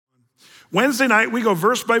Wednesday night, we go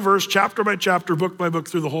verse by verse, chapter by chapter, book by book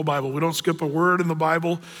through the whole Bible. We don't skip a word in the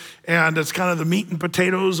Bible, and it's kind of the meat and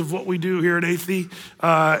potatoes of what we do here at Athey.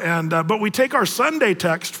 But we take our Sunday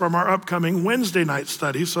text from our upcoming Wednesday night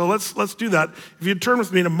study, so let's do that. If you'd turn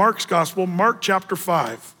with me to Mark's Gospel, Mark chapter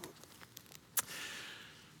 5.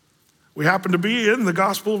 We happen to be in the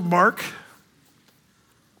Gospel of Mark,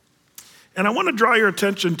 and I want to draw your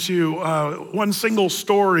attention to one single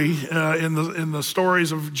story in the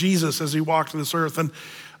stories of Jesus as he walked this earth. And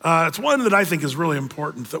it's one that I think is really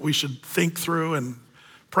important that we should think through and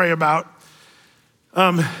pray about.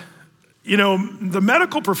 You know, the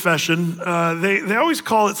medical profession, they always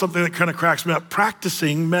call it something that kind of cracks me up,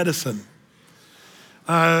 practicing medicine.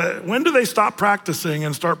 When do they stop practicing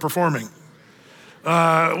and start performing?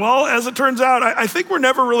 Well, as it turns out, I think we're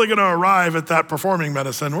never really going to arrive at that performing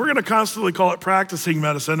medicine. We're going to constantly call it practicing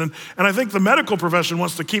medicine. And I think the medical profession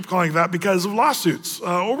wants to keep calling it that because of lawsuits.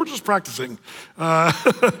 Or we're just practicing. But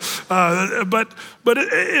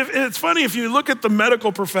it's funny, if you look at the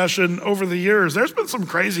medical profession over the years, there's been some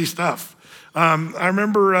crazy stuff. I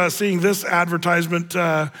remember seeing this advertisement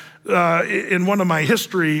in one of my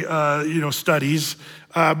history studies.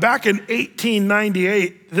 Back in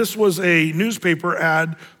 1898, this was a newspaper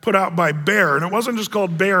ad put out by Bayer, and it wasn't just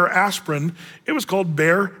called Bayer aspirin, it was called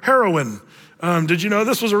Bayer heroin. Did you know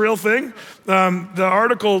this was a real thing? The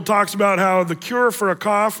article talks about how the cure for a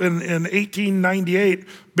cough in 1898,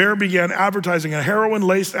 Bayer began advertising a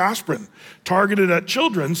heroin-laced aspirin targeted at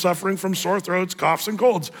children suffering from sore throats, coughs, and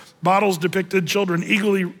colds. Bottles depicted children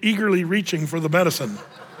eagerly reaching for the medicine,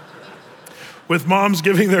 with moms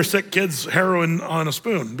giving their sick kids heroin on a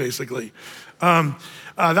spoon, basically.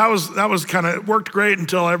 That was kind of worked great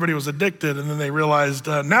until everybody was addicted, and then they realized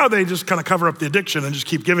now they just kind of cover up the addiction and just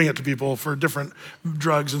keep giving it to people for different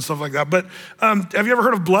drugs and stuff like that. But have you ever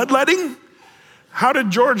heard of bloodletting? How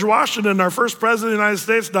did George Washington, our first president of the United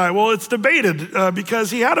States, die? Well, it's debated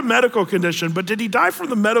because he had a medical condition, but did he die from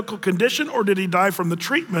the medical condition or did he die from the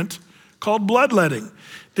treatment called bloodletting?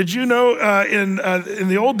 Did you know in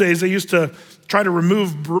the old days, they used to try to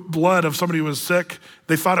remove blood of somebody who was sick.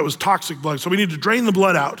 They thought it was toxic blood. So we need to drain the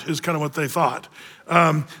blood out is kind of what they thought.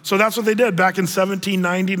 So that's what they did back in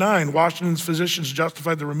 1799. Washington's physicians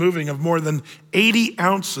justified the removing of more than 80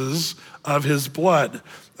 ounces of his blood.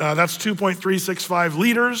 That's 2.365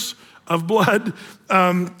 liters of blood.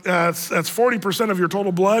 That's 40% of your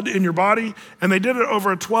total blood in your body. And they did it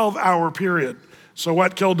over a 12-hour period. So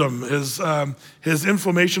what killed him? His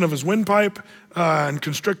inflammation of his windpipe and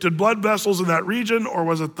constricted blood vessels in that region, or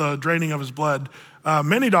was it the draining of his blood?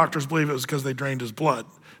 Many doctors believe it was because they drained his blood.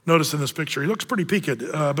 Notice in this picture, he looks pretty peaked,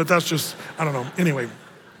 but that's just, I don't know. Anyway,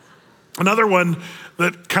 another one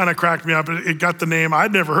that kind of cracked me up, it got the name,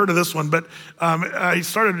 I'd never heard of this one, but I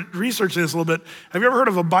started researching this a little bit. Have you ever heard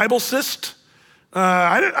of a Bible cyst?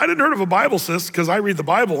 I didn't heard of a Bible cyst because I read the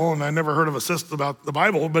Bible and I never heard of a cyst about the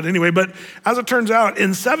Bible. But anyway, as it turns out, in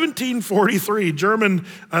 1743, German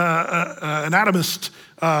anatomist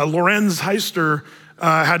Lorenz Heister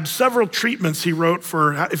had several treatments he wrote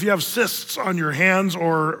for if you have cysts on your hands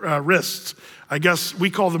or wrists. I guess we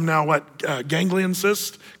call them now ganglion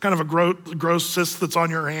cyst, kind of a gross cyst that's on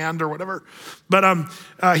your hand or whatever. But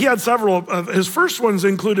he had several. His first ones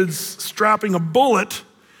included strapping a bullet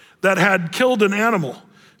that had killed an animal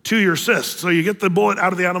to your cyst. So you get the bullet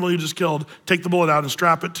out of the animal you just killed, take the bullet out and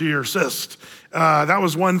strap it to your cyst. That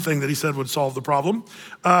was one thing that he said would solve the problem.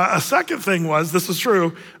 A second thing was, this is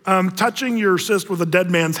true, touching your cyst with a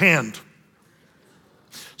dead man's hand.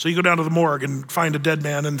 So you go down to the morgue and find a dead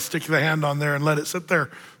man and stick the hand on there and let it sit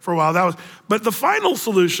there for a while. But the final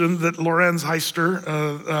solution that Lorenz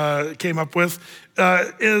Heister came up with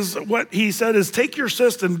is what he said is take your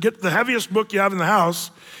cyst and get the heaviest book you have in the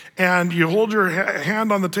house and you hold your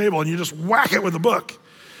hand on the table and you just whack it with a book.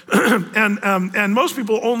 And most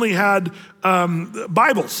people only had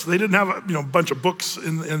Bibles. They didn't have a bunch of books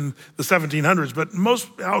in the 1700s, but most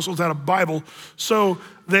households had a Bible. So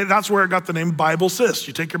that's where it got the name Bible cyst.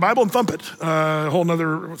 You take your Bible and thump it. A whole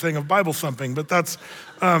nother thing of Bible thumping, but that's,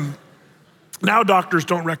 now doctors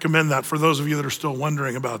don't recommend that for those of you that are still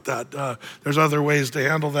wondering about that. There's other ways to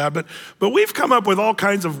handle that, but we've come up with all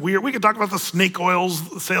kinds of weird, we could talk about the snake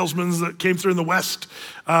oils salesmen that came through in the West.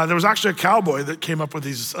 There was actually a cowboy that came up with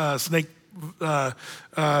these snake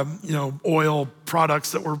oil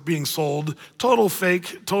products that were being sold. Total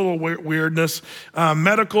fake, total weirdness.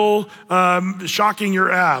 Medical, shocking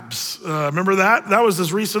your abs. Remember that? That was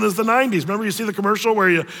as recent as the 90s. Remember you see the commercial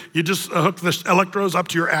where you just hook the electrodes up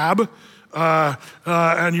to your ab?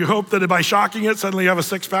 And you hope that by shocking it, suddenly you have a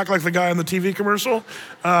six-pack like the guy on the TV commercial.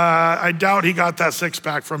 I doubt he got that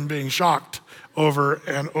six-pack from being shocked. over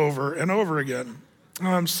and over and over again.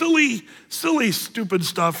 Silly, stupid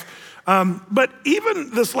stuff. But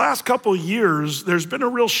even this last couple years, there's been a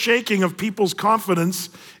real shaking of people's confidence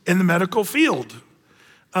in the medical field.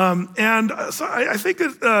 So I think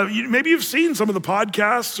that maybe you've seen some of the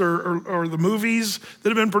podcasts or the movies that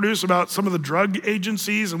have been produced about some of the drug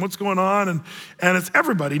agencies and what's going on. And it's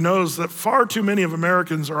everybody knows that far too many of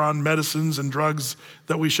Americans are on medicines and drugs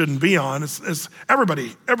that we shouldn't be on. It's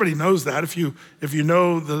everybody knows that if you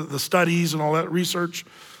know the studies and all that research.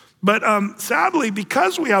 But sadly,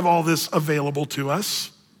 because we have all this available to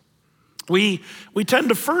us, we tend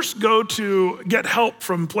to first go to get help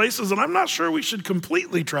from places that I'm not sure we should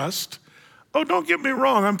completely trust. Oh, don't get me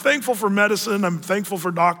wrong. I'm thankful for medicine. I'm thankful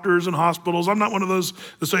for doctors and hospitals. I'm not one of those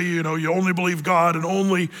that say, you only believe God and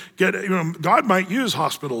only get, God might use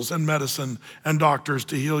hospitals and medicine and doctors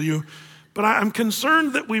to heal you. But I'm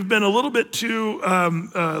concerned that we've been a little bit too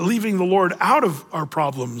leaving the Lord out of our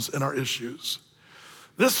problems and our issues.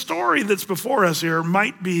 This story that's before us here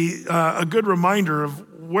might be a good reminder of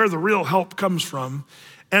where the real help comes from.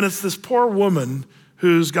 And it's this poor woman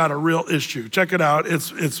who's got a real issue. Check it out.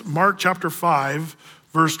 It's Mark chapter 5,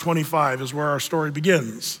 verse 25 is where our story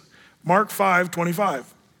begins. Mark 5:25.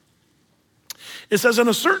 It says, "And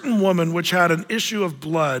a certain woman which had an issue of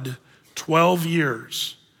blood 12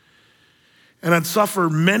 years and had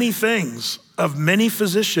suffered many things of many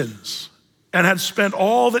physicians and had spent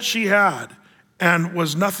all that she had and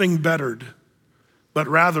was nothing bettered, but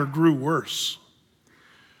rather grew worse.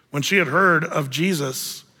 When she had heard of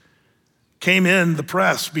Jesus, came in the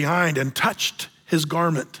press behind and touched his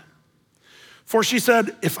garment. For she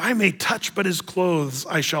said, if I may touch but his clothes,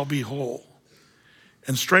 I shall be whole.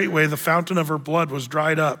 And straightway the fountain of her blood was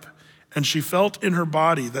dried up, and she felt in her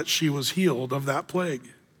body that she was healed of that plague.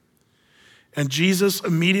 And Jesus,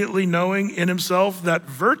 immediately knowing in himself that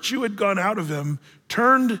virtue had gone out of him,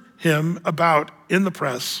 turned him about in the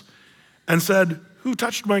press and said, who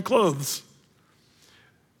touched my clothes?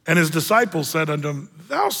 And his disciples said unto him,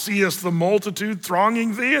 thou seest the multitude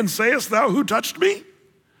thronging thee, and sayest thou, who touched me?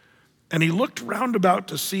 And he looked round about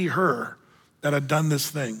to see her that had done this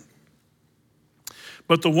thing.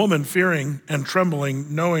 But the woman, fearing and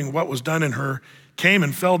trembling, knowing what was done in her, came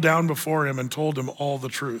and fell down before him and told him all the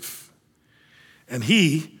truth. And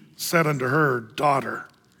he said unto her, daughter,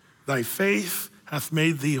 thy faith hath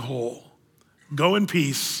made thee whole. Go in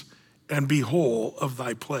peace and be whole of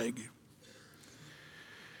thy plague.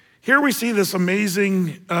 Here we see this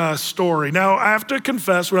amazing story. Now, I have to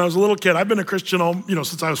confess, when I was a little kid, I've been a Christian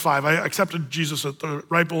since I was 5. I accepted Jesus at the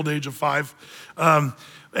ripe old age of 5.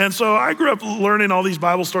 And so I grew up learning all these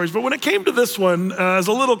Bible stories. But when it came to this one, as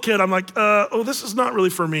a little kid, I'm like, this is not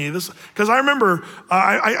really for me. Because I remember,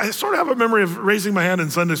 I sort of have a memory of raising my hand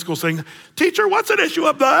in Sunday school saying, teacher, what's an issue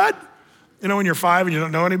of blood? When you're 5 and you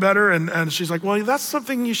don't know any better. And she's like, well, that's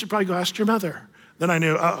something you should probably go ask your mother. Then I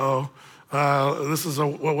knew, what's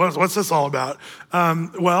this all about?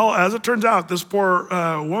 Well, as it turns out, this poor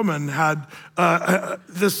woman had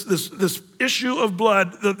this issue of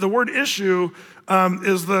blood. The word issue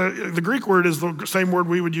is the Greek word is the same word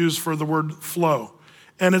we would use for the word flow.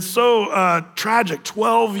 And it's so tragic,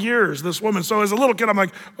 12 years, this woman. So as a little kid, I'm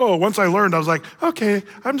like, once I learned, I was like, okay,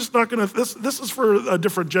 I'm just not gonna, this is for a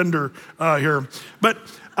different gender here. But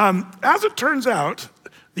as it turns out,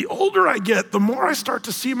 the older I get, the more I start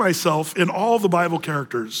to see myself in all the Bible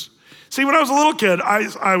characters. See, when I was a little kid,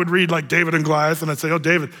 I would read like David and Goliath, and I'd say,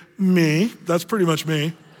 David, me, that's pretty much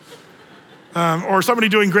me. Or somebody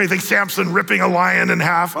doing great things, Samson ripping a lion in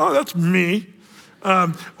half, that's me.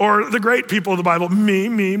 Or the great people of the Bible,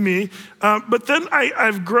 me. But then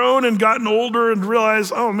I've grown and gotten older and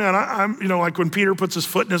realized, I'm like when Peter puts his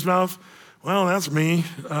foot in his mouth, well, that's me.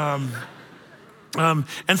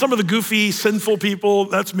 And some of the goofy, sinful people,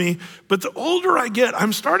 that's me. But the older I get,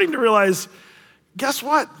 I'm starting to realize, guess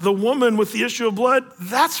what? The woman with the issue of blood,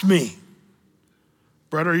 that's me.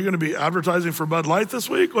 Brett, are you going to be advertising for Bud Light this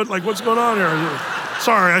week? What's going on here?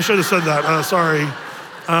 Sorry, I should have said that. Sorry.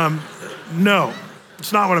 No,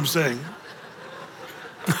 it's not what I'm saying.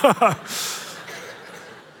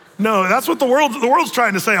 No, that's what the world's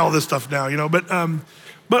trying to say all this stuff now,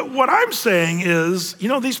 But what I'm saying is,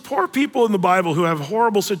 these poor people in the Bible who have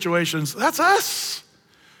horrible situations, that's us.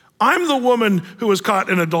 I'm the woman who was caught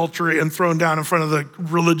in adultery and thrown down in front of the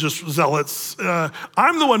religious zealots.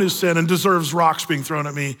 I'm the one who sinned and deserves rocks being thrown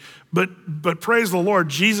at me. But praise the Lord,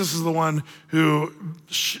 Jesus is the one who,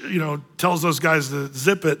 tells those guys to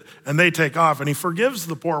zip it and they take off, and he forgives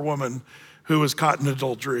the poor woman who was caught in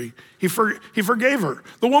adultery. He forgave her.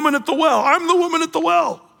 The woman at the well, I'm the woman at the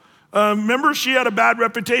well. Remember, she had a bad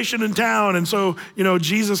reputation in town. And so,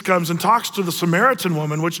 Jesus comes and talks to the Samaritan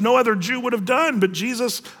woman, which no other Jew would have done. But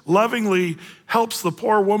Jesus lovingly helps the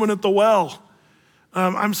poor woman at the well.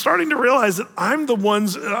 I'm starting to realize that I'm the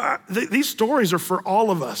ones, these stories are for all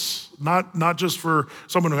of us, not just for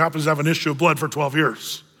someone who happens to have an issue of blood for 12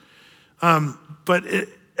 years.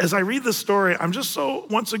 As I read this story, I'm just so,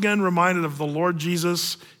 once again, reminded of the Lord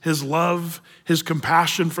Jesus, his love, his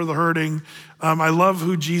compassion for the hurting. I love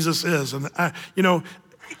who Jesus is. And,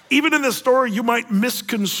 even in this story, you might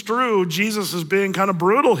misconstrue Jesus as being kind of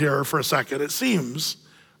brutal here for a second, it seems.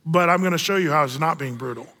 But I'm going to show you how he's not being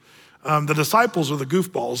brutal. The disciples are the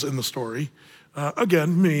goofballs in the story.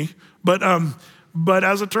 Again, me. But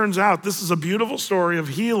as it turns out, this is a beautiful story of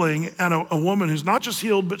healing and a woman who's not just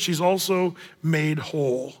healed, but she's also made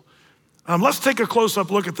whole. Let's take a close-up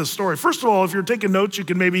look at this story. First of all, if you're taking notes, you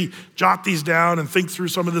can maybe jot these down and think through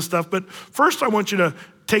some of this stuff. But first, I want you to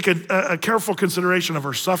take a careful consideration of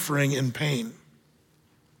her suffering and pain.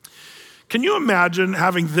 Can you imagine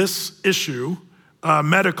having this issue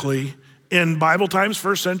medically in Bible times,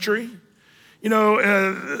 first century?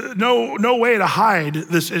 No way to hide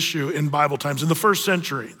this issue in Bible times. In the first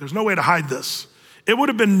century, there's no way to hide this. It would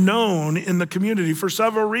have been known in the community for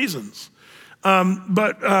several reasons.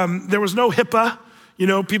 But there was no HIPAA,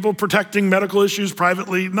 people protecting medical issues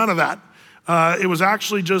privately, none of that. It was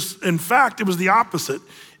actually in fact, it was the opposite.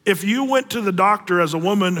 If you went to the doctor as a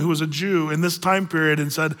woman who was a Jew in this time period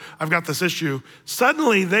and said, I've got this issue,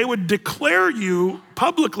 suddenly they would declare you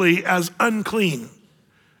publicly as unclean.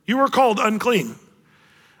 You were called unclean.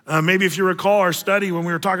 Maybe if you recall our study when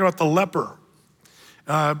we were talking about the leper,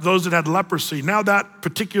 those that had leprosy. Now that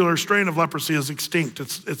particular strain of leprosy is extinct.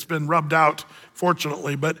 It's been rubbed out,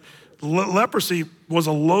 fortunately, but leprosy was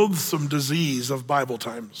a loathsome disease of Bible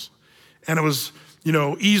times. And it was,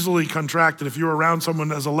 easily contracted. If you were around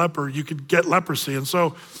someone as a leper, you could get leprosy. And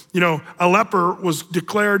so, a leper was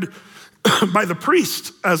declared by the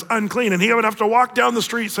priest as unclean. And he would have to walk down the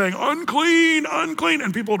street saying, unclean, unclean.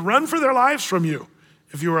 And people would run for their lives from you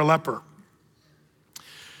if you were a leper.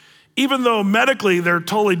 Even though medically they're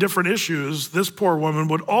totally different issues, this poor woman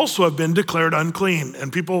would also have been declared unclean,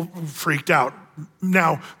 and people freaked out.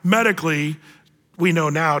 Now, medically, we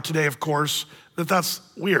know now today, of course, that's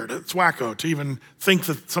weird. It's wacko to even think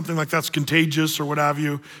that something like that's contagious or what have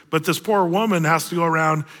you. But this poor woman has to go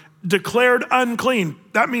around declared unclean.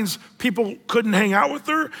 That means people couldn't hang out with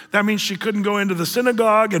her. That means she couldn't go into the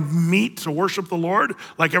synagogue and meet to worship the Lord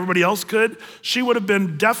like everybody else could. She would have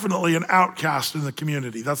been definitely an outcast in the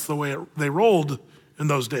community. That's the way they rolled in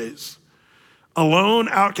those days. A lone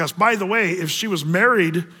outcast. By the way, if she was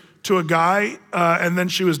married to a guy and then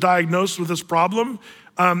she was diagnosed with this problem,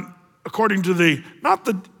 according to not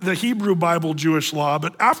the Hebrew Bible Jewish law,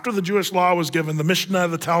 but after the Jewish law was given, the Mishnah,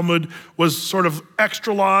 the Talmud was sort of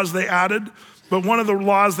extra laws they added. But one of the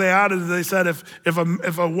laws they added, they said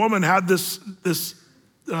if a woman had this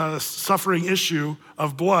suffering issue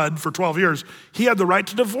of blood for 12 years, he had the right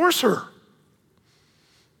to divorce her.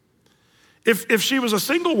 If she was a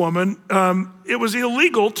single woman, it was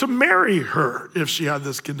illegal to marry her if she had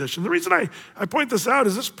this condition. The reason I point this out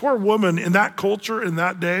is this poor woman in that culture, in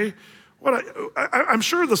that day, I'm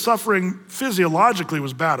sure the suffering physiologically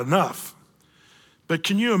was bad enough. But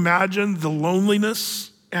can you imagine the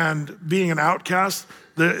loneliness and being an outcast,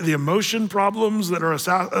 the emotion problems that are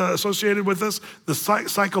associated with this, the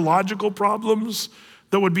psychological problems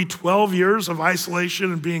that would be 12 years of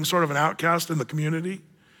isolation and being sort of an outcast in the community?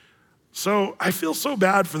 So I feel so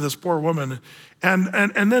bad for this poor woman.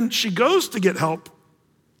 And then she goes to get help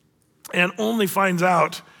and only finds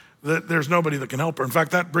out that there's nobody that can help her. In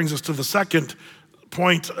fact, that brings us to the second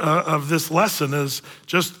point of this lesson is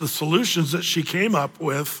just the solutions that she came up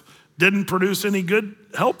with didn't produce any good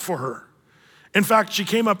help for her. In fact, she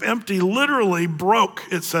came up empty, literally broke,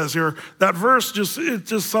 it says here. That verse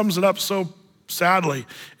just sums it up so sadly.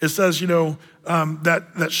 It says,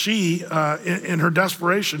 that she, in her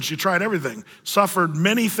desperation, she tried everything, suffered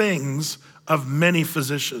many things of many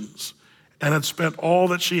physicians, and had spent all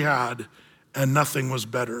that she had, and nothing was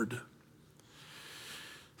bettered.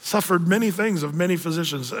 Suffered many things of many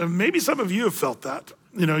physicians. Maybe some of you have felt that.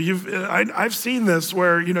 I've seen this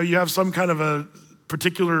where, you have some kind of a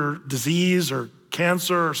particular disease or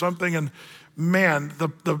cancer or something, and man,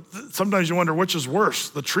 sometimes you wonder which is worse,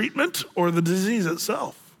 the treatment or the disease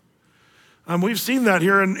itself. We've seen that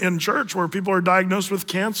here in church where people are diagnosed with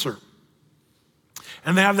cancer.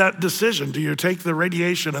 And they have that decision. Do you take the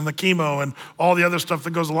radiation and the chemo and all the other stuff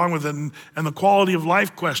that goes along with it and the quality of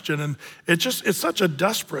life question? And it's such a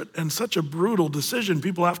desperate and such a brutal decision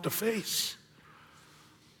people have to face.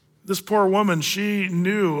 This poor woman, she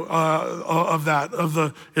knew of that,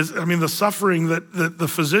 the suffering that the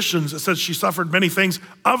physicians, it says she suffered many things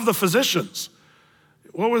of the physicians.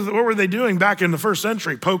 What were they doing back in the first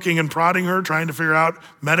century? Poking and prodding her, trying to figure out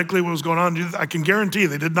medically what was going on. I can guarantee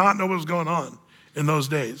they did not know what was going on in those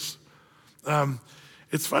days.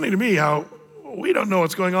 It's funny to me how we don't know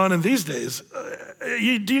what's going on in these days.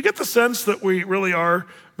 Do you get the sense that we really are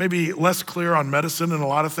maybe less clear on medicine and a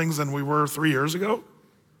lot of things than we were 3 years ago?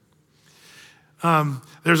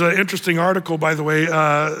 There's an interesting article, by the way,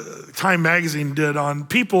 Time Magazine did on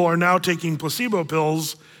people are now taking placebo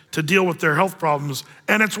pills to deal with their health problems,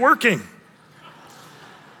 and it's working.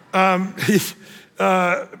 By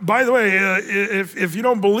the way, if you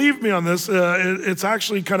don't believe me on this, it's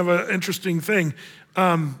actually kind of an interesting thing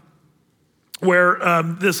where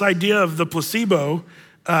this idea of the placebo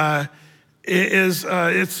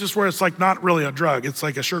it's just where it's like not really a drug. It's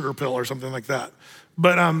like a sugar pill or something like that.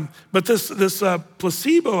 But this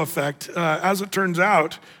placebo effect, as it turns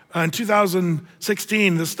out, in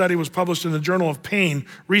 2016, this study was published in the Journal of Pain.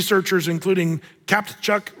 Researchers, including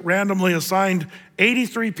Kaptchuk, randomly assigned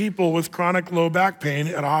 83 people with chronic low back pain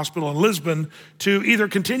at a hospital in Lisbon to either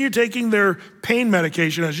continue taking their pain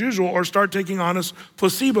medication as usual or start taking honest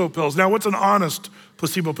placebo pills. Now, what's an honest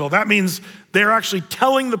placebo pill? That means they're actually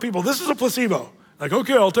telling the people, this is a placebo. Like,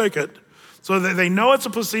 okay, I'll take it. So they know it's a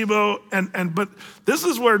placebo, but this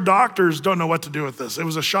is where doctors don't know what to do with this. It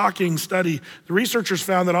was a shocking study. The researchers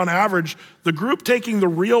found that on average, the group taking the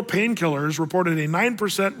real painkillers reported a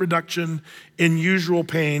 9% reduction in usual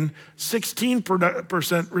pain,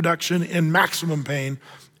 16% reduction in maximum pain,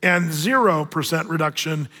 and 0%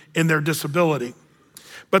 reduction in their disability.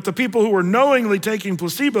 But the people who were knowingly taking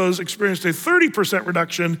placebos experienced a 30%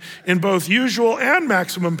 reduction in both usual and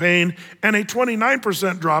maximum pain and a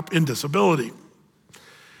 29% drop in disability.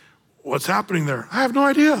 What's happening there? I have no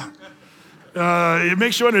idea. It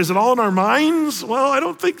makes you wonder, is it all in our minds? Well, I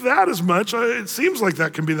don't think that as much. It seems like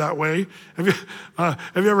that can be that way. Have you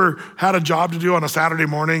ever had a job to do on a Saturday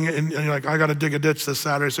morning and you're like, I got to dig a ditch this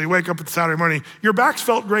Saturday. So you wake up at Saturday morning, your back's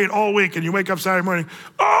felt great all week, and you wake up Saturday morning,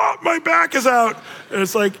 oh, my back is out. And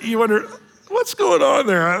it's like, you wonder, what's going on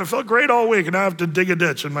there? I felt great all week and I have to dig a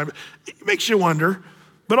ditch. And it makes you wonder.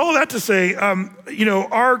 But all that to say,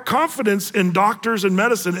 our confidence in doctors and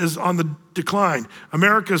medicine is on the decline.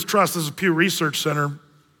 America's trust, this is Pew Research Center,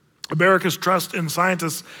 America's trust in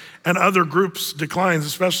scientists and other groups declines,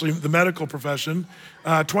 especially the medical profession.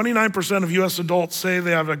 29% of US adults say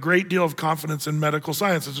they have a great deal of confidence in medical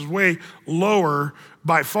science. This is way lower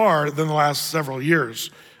by far than the last several years.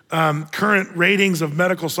 Current ratings of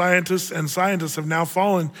medical scientists and scientists have now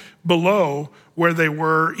fallen below where they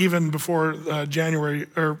were even before January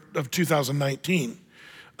of 2019.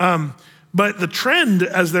 But the trend,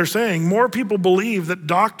 as they're saying, more people believe that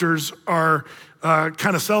doctors are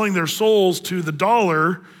kind of selling their souls to the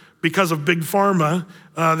dollar because of big pharma.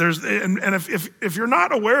 If you're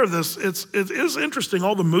not aware of this, it is interesting,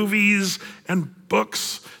 all the movies and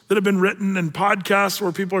books that have been written and podcasts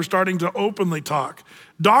where people are starting to openly talk.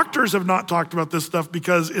 Doctors have not talked about this stuff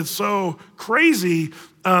because it's so crazy.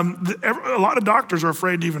 A lot of doctors are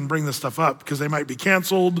afraid to even bring this stuff up because they might be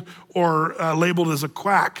canceled or labeled as a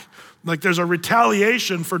quack. Like there's a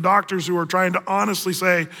retaliation for doctors who are trying to honestly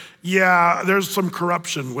say, yeah, there's some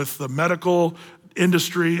corruption with the medical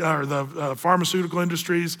industry or the pharmaceutical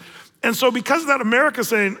industries. And so because of that, America's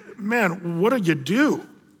saying, man, what do you do?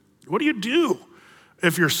 What do you do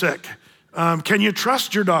if you're sick? Can you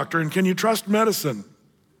trust your doctor and can you trust medicine?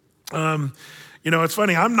 It's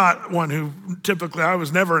funny, I'm not one who typically, I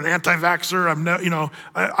was never an anti-vaxxer.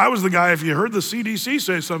 I was the guy, if you heard the CDC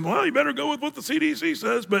say something, well, you better go with what the CDC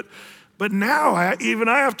says. But now I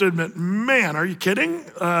have to admit, man, are you kidding?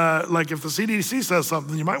 Like if the CDC says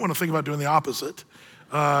something, you might want to think about doing the opposite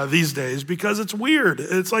these days because it's weird.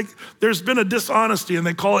 It's like there's been a dishonesty and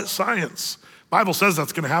they call it science. Bible says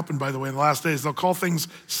that's going to happen, by the way, in the last days. They'll call things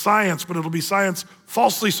science, but it'll be science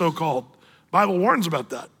falsely so-called. Bible warns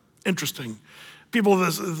about that. Interesting. People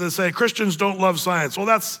that say Christians don't love science. Well,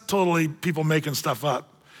 that's totally people making stuff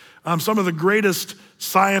up. Some of the greatest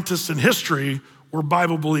scientists in history were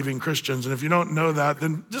Bible-believing Christians. And if you don't know that,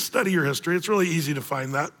 then just study your history. It's really easy to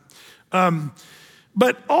find that.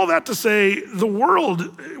 But all that to say, the world,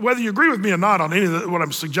 whether you agree with me or not on any of what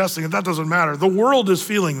I'm suggesting, that doesn't matter. The world is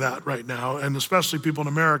feeling that right now, and especially people in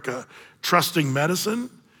America trusting medicine.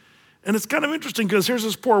 And it's kind of interesting because here's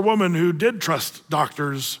this poor woman who did trust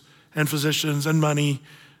doctors and physicians and money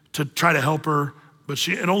to try to help her, but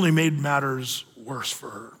it only made matters worse for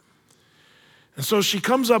her. And so she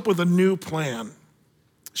comes up with a new plan.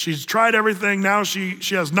 She's tried everything. Now she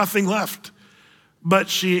has nothing left but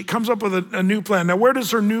she comes up with a new plan. Now, where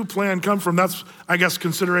does her new plan come from? That's, I guess,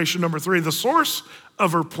 consideration number 3. The source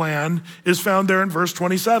of her plan is found there in verse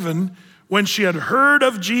 27. When she had heard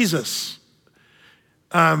of Jesus,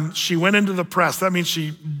 she went into the press. That means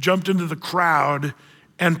she jumped into the crowd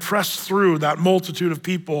and pressed through that multitude of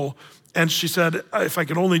people. And she said, if I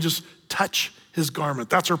could only just touch his garment.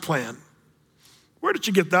 That's her plan. Where did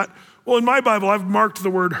you get that? Well, in my Bible, I've marked the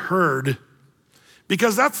word heard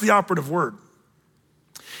because that's the operative word.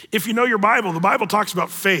 If you know your Bible, the Bible talks about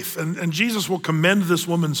faith, and Jesus will commend this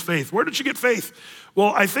woman's faith. Where did she get faith?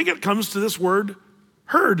 Well, I think it comes to this word,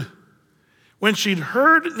 heard. When she'd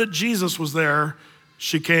heard that Jesus was there,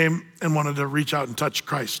 she came and wanted to reach out and touch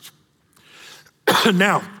Christ.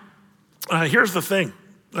 Now, here's the thing.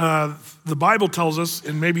 The Bible tells us,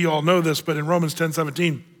 and maybe you all know this, but in Romans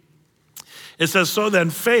 10:17, it says, so then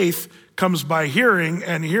faith comes by hearing,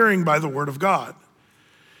 and hearing by the word of God.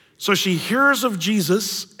 So she hears of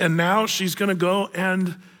Jesus, and now she's gonna go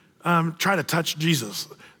and try to touch Jesus.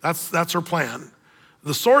 That's her plan.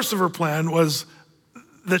 The source of her plan was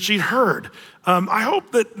that she'd heard. I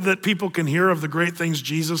hope that people can hear of the great things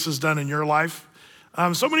Jesus has done in your life.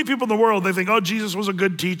 So many people in the world, they think, oh, Jesus was a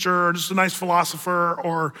good teacher, or just a nice philosopher,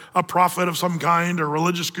 or a prophet of some kind, or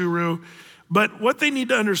religious guru. But what they need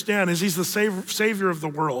to understand is he's the savior of the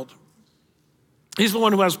world. He's the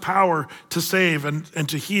one who has power to save and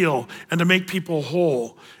to heal and to make people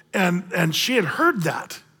whole. And she had heard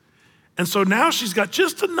that. And so now she's got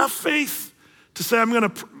just enough faith to say,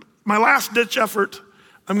 my last ditch effort,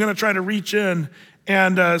 I'm gonna try to reach in.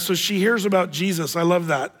 And so she hears about Jesus. I love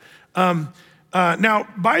that. Now,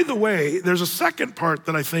 by the way, there's a second part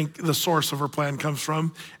that I think the source of her plan comes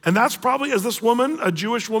from. And that's probably, as this woman, a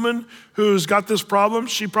Jewish woman who's got this problem,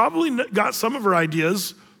 she probably got some of her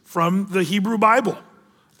ideas from the Hebrew Bible,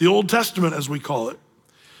 the Old Testament as we call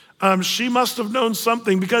it. She must have known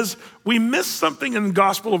something because we missed something in the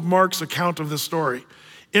Gospel of Mark's account of this story.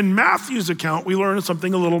 In Matthew's account, we learn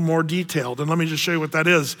something a little more detailed. And let me just show you what that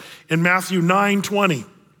is. In Matthew 9:20,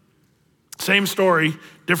 same story,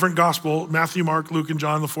 different gospel. Matthew, Mark, Luke, and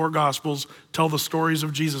John, the 4 gospels, tell the stories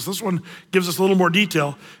of Jesus. This one gives us a little more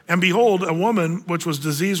detail. And behold, a woman which was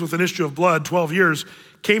diseased with an issue of blood 12 years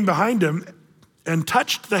came behind him and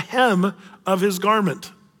touched the hem of his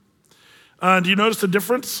garment. Do you notice the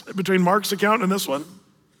difference between Mark's account and this one?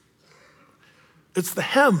 It's the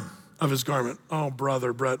hem of his garment. Oh,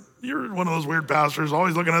 brother Brett, you're one of those weird pastors,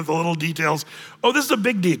 always looking at the little details. Oh, this is a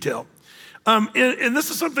big detail. And this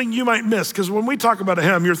is something you might miss, because when we talk about a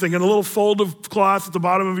hem, you're thinking a little fold of cloth at the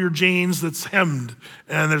bottom of your jeans that's hemmed,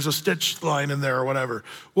 and there's a stitch line in there or whatever.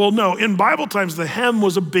 Well, no, in Bible times, the hem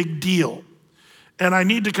was a big deal. And I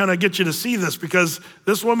need to kind of get you to see this, because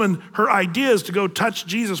this woman, her idea is to go touch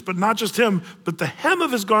Jesus, but not just him, but the hem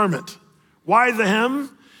of his garment. Why the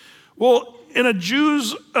hem? Well, in a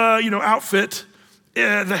Jew's outfit,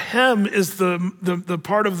 the hem is the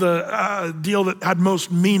part of the deal that had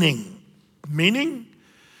most meaning. Meaning?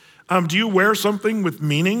 Do you wear something with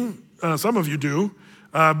meaning? Some of you do.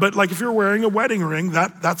 But like if you're wearing a wedding ring,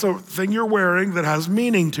 that's a thing you're wearing that has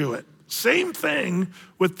meaning to it. Same thing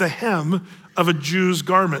with the hem of a Jew's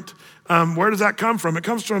garment. Where does that come from? It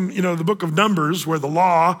comes from, the book of Numbers, where the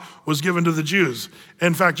law was given to the Jews.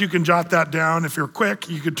 In fact, you can jot that down. If you're quick,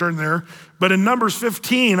 you could turn there. But in Numbers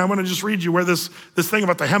 15, I want to just read you where this thing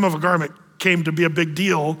about the hem of a garment came to be a big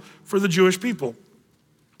deal for the Jewish people.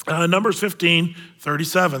 Numbers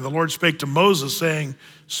 15:37, the Lord spake to Moses saying,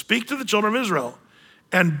 speak to the children of Israel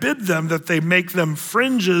and bid them that they make them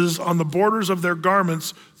fringes on the borders of their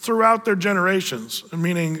garments throughout their generations,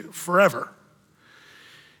 meaning forever.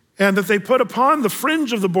 And that they put upon the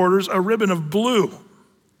fringe of the borders a ribbon of blue.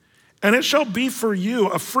 And it shall be for you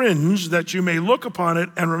a fringe that you may look upon it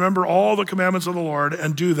and remember all the commandments of the Lord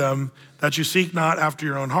and do them, that you seek not after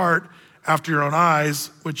your own heart, after your own eyes,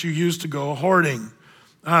 which you used to go hoarding.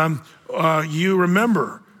 You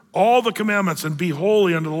remember all the commandments and be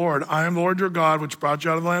holy unto the Lord. I am the Lord your God, which brought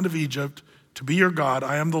you out of the land of Egypt to be your God.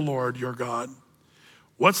 I am the Lord your God.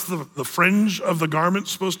 What's the fringe of the garment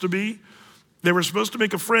supposed to be? They were supposed to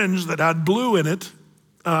make a fringe that had blue in it,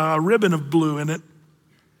 a ribbon of blue in it,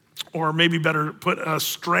 or maybe better put a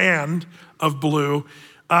strand of blue,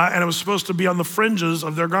 and it was supposed to be on the fringes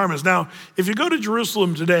of their garments. Now, if you go to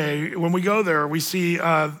Jerusalem today, when we go there, we see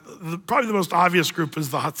probably the most obvious group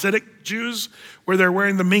is the Hasidic Jews, where they're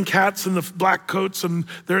wearing the mink hats and the black coats, and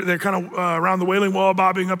they're kind of around the Wailing Wall,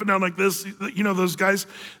 bobbing up and down like this. You know those guys?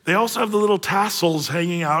 They also have the little tassels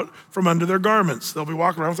hanging out from under their garments. They'll be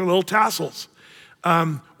walking around with their little tassels.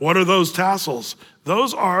 What are those tassels?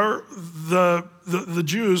 Those are the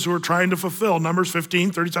Jews who are trying to fulfill Numbers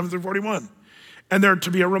 15:37 through 41. And they're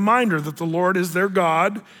to be a reminder that the Lord is their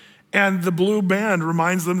God. And the blue band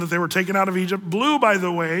reminds them that they were taken out of Egypt. Blue, by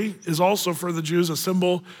the way, is also for the Jews a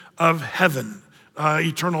symbol of heaven,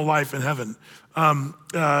 eternal life in heaven. And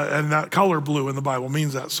that color blue in the Bible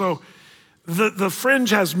means that. So the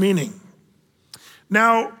fringe has meaning.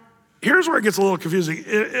 Now, here's where it gets a little confusing.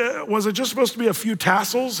 Was it just supposed to be a few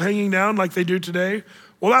tassels hanging down like they do today?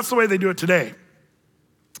 Well, that's the way they do it today.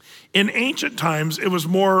 In ancient times, it was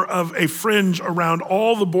more of a fringe around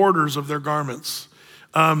all the borders of their garments.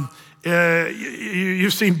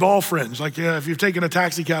 You've seen ball fringe, like if you've taken a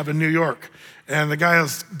taxi cab in New York and the guy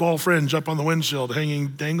has ball fringe up on the windshield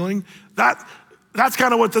dangling, that's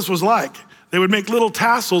kind of what this was like. They would make little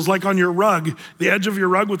tassels like on your rug, the edge of your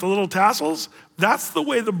rug with the little tassels. That's the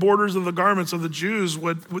way the borders of the garments of the Jews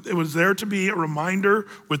it was there to be a reminder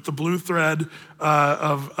with the blue thread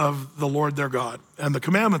of the Lord their God and the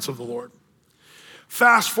commandments of the Lord.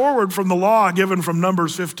 Fast forward from the law given from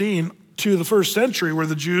Numbers 15 to the first century, where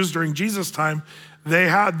the Jews during Jesus' time, they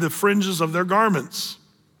had the fringes of their garments.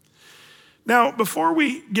 Now, before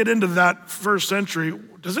we get into that first century,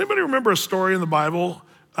 does anybody remember a story in the Bible?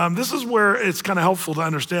 This is where it's kind of helpful to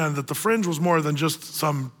understand that the fringe was more than just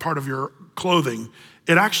some part of your clothing.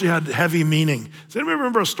 It actually had heavy meaning. Does anybody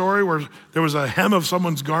remember a story where there was a hem of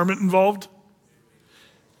someone's garment involved?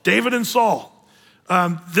 David and Saul.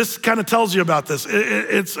 This kind of tells you about this.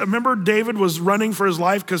 Remember David was running for his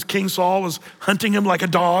life because King Saul was hunting him like a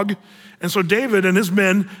dog. And so David and his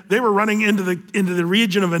men, they were running into the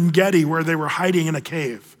region of En-Gedi where they were hiding in a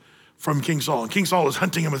cave from King Saul. And King Saul was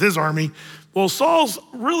hunting him with his army. Well, Saul's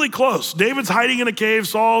really close. David's hiding in a cave.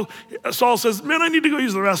 Saul says, man, I need to go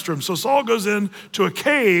use the restroom. So Saul goes into a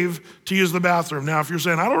cave to use the bathroom. Now, if you're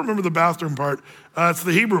saying, I don't remember the bathroom part, it's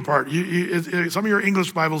the Hebrew part. Some of your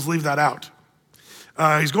English Bibles leave that out.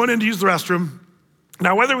 He's going in to use the restroom.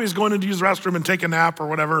 Now, whether he's going in to use the restroom and take a nap or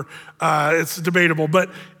whatever, it's debatable. But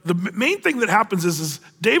the main thing that happens is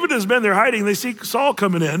David and his men, they're hiding. They see Saul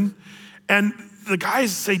coming in, and the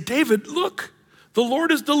guys say, David, look, the Lord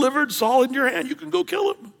has delivered Saul in your hand. You can go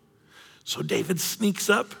kill him. So David sneaks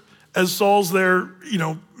up as Saul's there,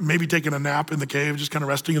 maybe taking a nap in the cave, just kind of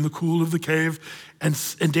resting in the cool of the cave. And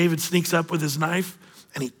David sneaks up with his knife,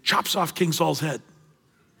 and he chops off King Saul's head.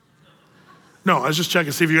 No, I was just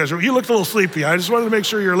checking to see if you guys you looked a little sleepy. I just wanted to make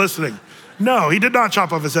sure you're listening. No, he did not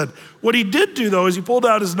chop off his head. What he did do, though, is he pulled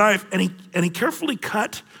out his knife and he carefully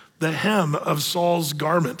cut the hem of Saul's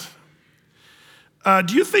garment.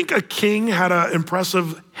 Do you think a king had an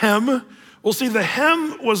impressive hem? Well, see, the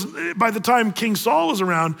hem was, by the time King Saul was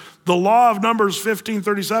around, the law of Numbers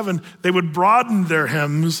 15:37, they would broaden their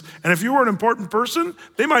hems. And if you were an important person,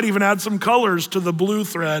 they might even add some colors to the blue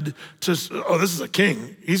thread this is a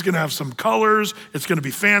king. He's gonna have some colors. It's gonna be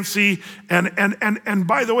fancy. And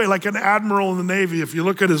by the way, like an admiral in the Navy, if you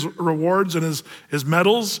look at his rewards and his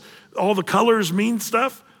medals, all the colors mean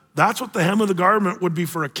stuff. That's what the hem of the garment would be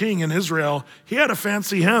for a king in Israel. He had a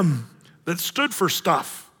fancy hem that stood for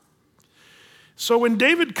stuff. So when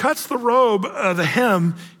David cuts the robe, the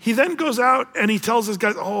hem, he then goes out and he tells his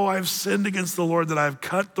guys, I've sinned against the Lord that I've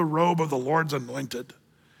cut the robe of the Lord's anointed.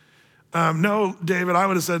 No, David, I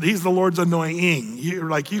would have said, he's the Lord's anointing.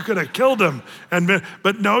 You could have killed him.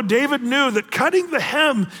 But no, David knew that cutting the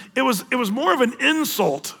hem, it was more of an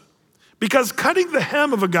insult, because cutting the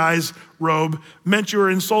hem of a guy's robe meant you were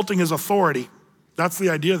insulting his authority. That's the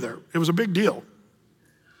idea there. It was a big deal.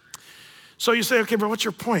 So you say, okay, but what's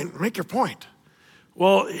your point? Make your point.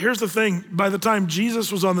 Well, here's the thing. By the time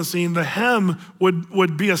Jesus was on the scene, the hem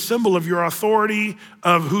would be a symbol of your authority,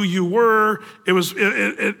 of who you were.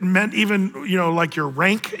 It meant even, like your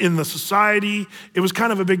rank in the society. It was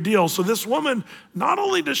kind of a big deal. So this woman, not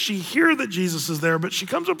only does she hear that Jesus is there, but she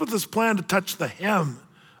comes up with this plan to touch the hem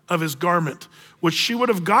of his garment, which she would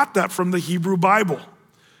have got that from the Hebrew Bible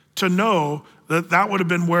to know that would have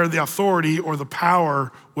been where the authority or the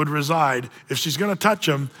power would reside. If she's gonna touch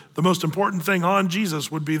him, the most important thing on Jesus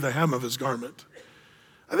would be the hem of his garment.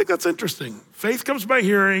 I think that's interesting. Faith comes by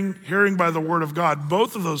hearing, hearing by the word of God.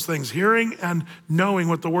 Both of those things, hearing and knowing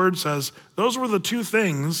what the word says, those were the two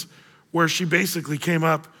things where she basically came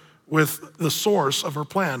up with the source of her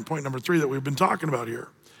plan, point number 3 that we've been talking about here.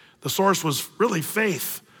 The source was really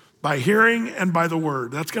faith by hearing and by the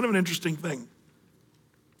word. That's kind of an interesting thing.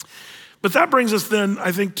 But that brings us then,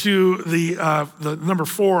 I think, to the number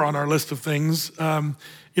 4 on our list of things. Of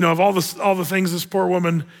all the things this poor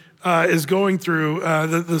woman is going through,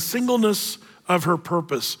 the singleness of her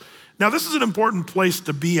purpose. Now, this is an important place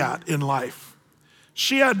to be at in life.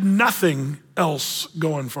 She had nothing else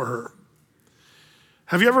going for her.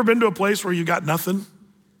 Have you ever been to a place where you got nothing?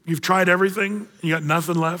 You've tried everything, and you got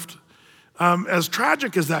nothing left? as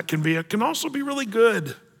tragic as that can be, it can also be really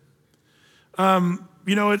good.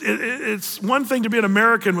 It's one thing to be an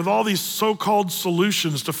American with all these so-called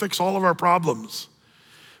solutions to fix all of our problems.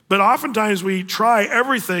 But oftentimes we try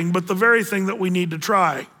everything but the very thing that we need to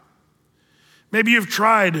try. Maybe you've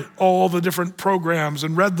tried all the different programs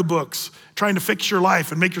and read the books, trying to fix your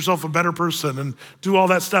life and make yourself a better person and do all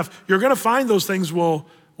that stuff. You're gonna find those things will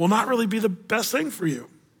not really be the best thing for you.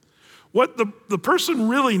 What the person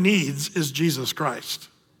really needs is Jesus Christ.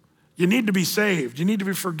 You need to be saved. You need to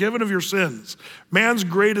be forgiven of your sins. Man's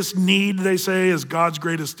greatest need, they say, is God's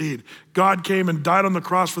greatest deed. God came and died on the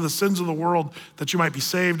cross for the sins of the world that you might be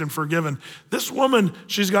saved and forgiven. This woman,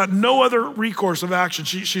 she's got no other recourse of action.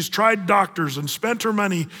 She's tried doctors and spent her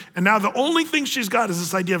money, and now the only thing she's got is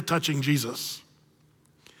this idea of touching Jesus.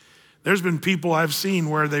 There's been people I've seen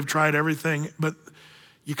where they've tried everything, but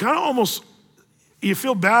you kind of you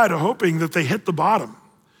feel bad hoping that they hit the bottom.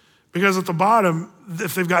 Because at the bottom,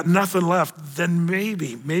 if they've got nothing left, then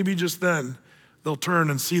maybe just then, they'll turn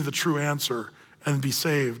and see the true answer and be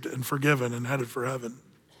saved and forgiven and headed for heaven.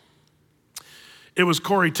 It was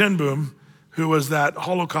Corrie ten Boom, who was that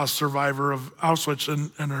Holocaust survivor of Auschwitz,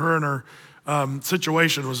 and her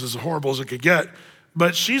situation was as horrible as it could get.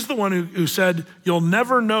 But she's the one who said, you'll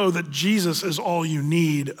never know that Jesus is all you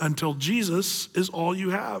need until Jesus is all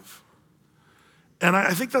you have. And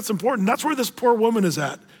I think that's important. That's where this poor woman is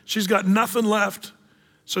at. She's got nothing left.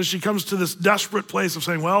 So she comes to this desperate place of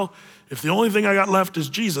saying, well, if the only thing I got left is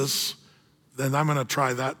Jesus, then I'm gonna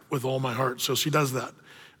try that with all my heart. So she does that.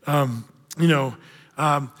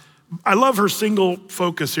 I love her single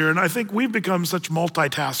focus here, and I think we've become such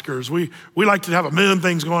multitaskers. We like to have a million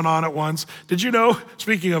things going on at once. Did you know,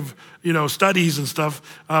 speaking of studies and stuff,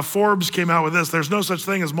 Forbes came out with this, there's no such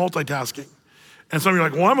thing as multitasking. And some of you are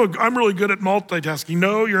like, well, I'm really good at multitasking.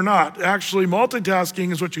 No, you're not. Actually,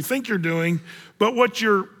 multitasking is what you think you're doing, but what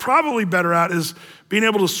you're probably better at is being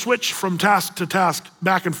able to switch from task to task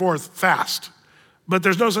back and forth fast. But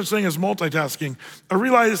there's no such thing as multitasking. A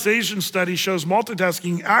realization study shows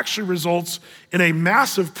multitasking actually results in a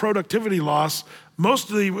massive productivity loss.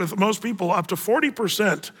 With most people, up to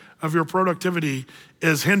 40% of your productivity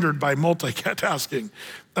is hindered by multitasking.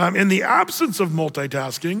 In the absence of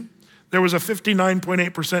multitasking, there was a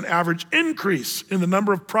 59.8% average increase in the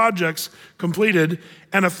number of projects completed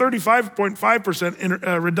and a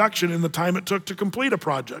 35.5% reduction in the time it took to complete a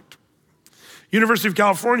project. University of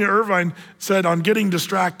California, Irvine said on getting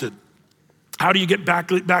distracted, how do you get back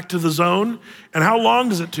to the zone? And how long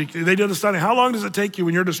does it take you? They did a study. How long does it take you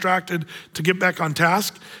when you're distracted to get back on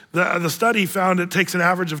task? The study found it takes an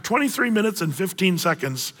average of 23 minutes and 15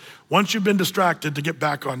 seconds once you've been distracted to get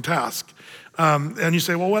back on task. And you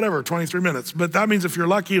say, well, whatever, 23 minutes. But that means if you're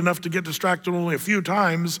lucky enough to get distracted only a few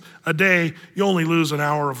times a day, you only lose an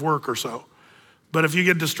hour of work or so. But if you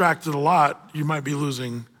get distracted a lot, you might be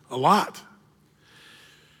losing a lot.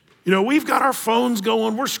 We've got our phones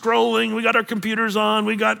going, we're scrolling, we got our computers on,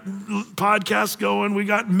 we got podcasts going, we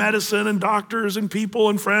got medicine and doctors and people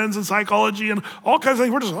and friends and psychology and all kinds of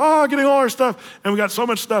things. We're just getting all our stuff, and we got so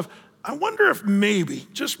much stuff. I wonder if maybe,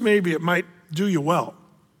 just maybe, it might do you well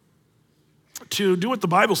to do what the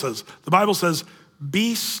Bible says. The Bible says,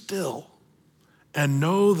 be still and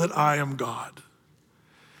know that I am God.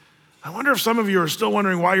 I wonder if some of you are still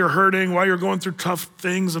wondering why you're hurting, why you're going through tough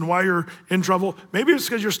things, and why you're in trouble. Maybe it's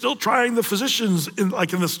because you're still trying the physicians, in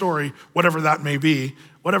the story, whatever that may be,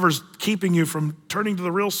 whatever's keeping you from turning to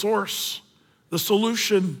the real source, the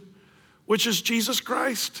solution, which is Jesus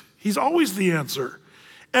Christ. He's always the answer.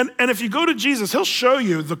 And if you go to Jesus, he'll show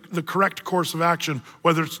you the correct course of action,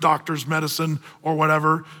 whether it's doctors, medicine, or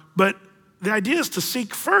whatever. But the idea is to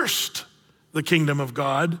seek first the kingdom of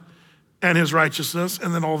God and his righteousness,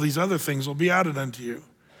 and then all these other things will be added unto you.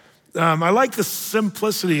 I like the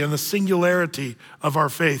simplicity and the singularity of our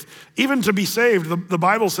faith. Even to be saved, the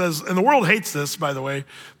Bible says, and the world hates this, by the way,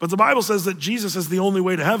 but the Bible says that Jesus is the only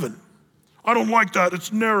way to heaven. I don't like that,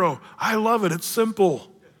 it's narrow. I love it, it's simple.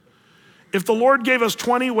 If the Lord gave us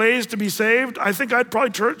 20 ways to be saved, I think I'd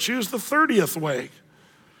probably choose the 30th way.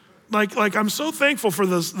 Like I'm so thankful for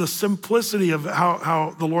the simplicity of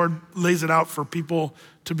how the Lord lays it out for people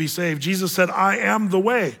to be saved. Jesus said, I am the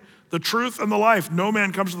way, the truth, and the life. No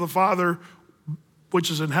man comes to the Father,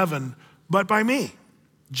 which is in heaven, but by me.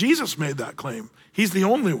 Jesus made that claim. He's the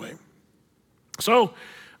only way. So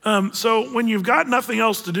when you've got nothing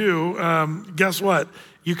else to do, guess what?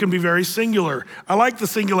 You can be very singular. I like the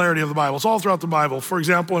singularity of the Bible. It's all throughout the Bible. For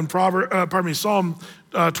example, in Psalm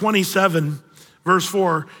 27, Verse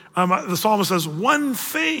 4, the psalmist says, one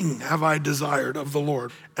thing have I desired of the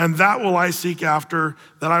Lord, and that will I seek after,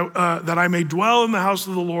 that I may dwell in the house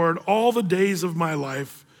of the Lord all the days of my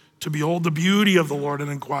life, to behold the beauty of the Lord and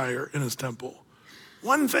inquire in his temple.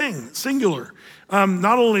 One thing, singular.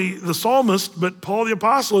 Not only the psalmist, but Paul the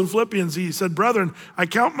apostle in Philippians, he said, brethren, I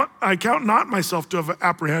count not myself to have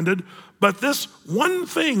apprehended, but this one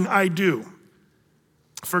thing I do,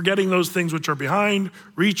 forgetting those things which are behind,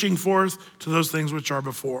 reaching forth to those things which are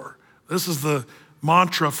before. This is the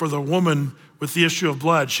mantra for the woman with the issue of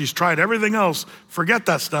blood. She's tried everything else, forget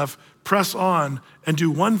that stuff, press on and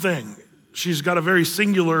do one thing. She's got a very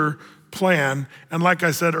singular plan. And like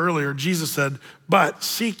I said earlier, Jesus said, but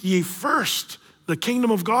seek ye first the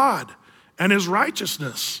kingdom of God and his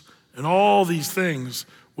righteousness, and all these things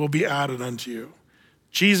will be added unto you.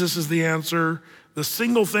 Jesus is the answer. The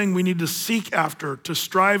single thing we need to seek after, to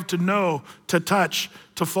strive to know, to touch,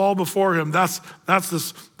 to fall before him, that's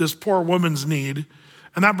this poor woman's need.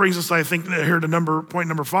 And that brings us, I think, here to point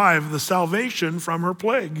number 5, the salvation from her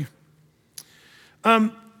plague.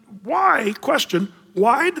 Why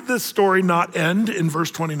did this story not end in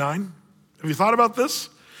verse 29? Have you thought about this?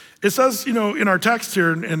 It says, in our text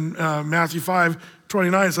here in Matthew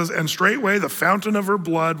 5:29, it says, and straightway the fountain of her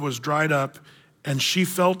blood was dried up, and she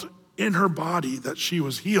felt in her body that she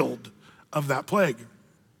was healed of that plague.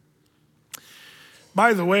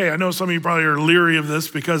 By the way, I know some of you probably are leery of this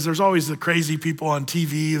because there's always the crazy people on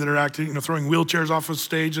TV that are acting, throwing wheelchairs off of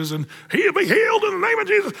stages and he'll be healed in the name of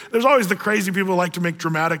Jesus. There's always the crazy people who like to make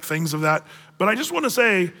dramatic things of that. But I just want to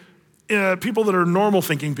say, people that are normal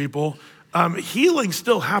thinking people, healing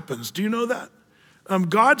still happens. Do you know that?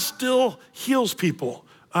 God still heals people.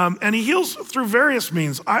 And he heals through various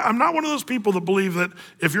means. I'm not one of those people that believe that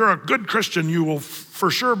if you're a good Christian, you will for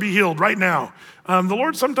sure be healed right now. The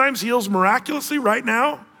Lord sometimes heals miraculously right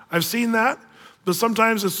now. I've seen that. But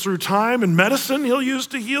sometimes it's through time and medicine he'll use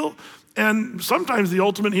to heal. And sometimes the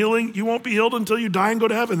ultimate healing, you won't be healed until you die and go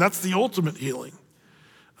to heaven. That's the ultimate healing.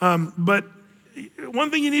 But one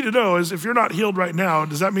thing you need to know is if you're not healed right now,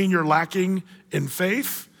 does that mean you're lacking in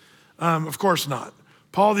faith? Of course not.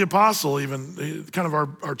 Paul the apostle, even kind of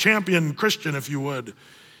our champion Christian, if you would,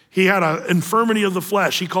 he had an infirmity of the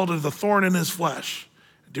flesh. He called it the thorn in his flesh.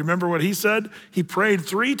 Do you remember what he said? He prayed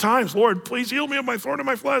 3 times, Lord, please heal me of my thorn in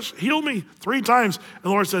my flesh. Heal me 3 times. And the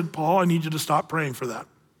Lord said, Paul, I need you to stop praying for that.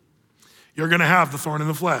 You're gonna have the thorn in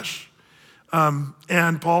the flesh.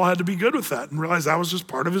 And Paul had to be good with that and realize that was just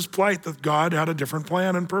part of his plight, that God had a different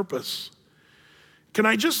plan and purpose. Can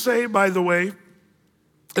I just say, by the way,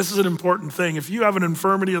 this is an important thing. If you have an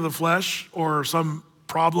infirmity of the flesh or some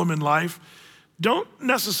problem in life, don't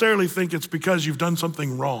necessarily think it's because you've done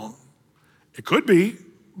something wrong. It could be,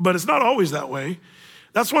 but it's not always that way.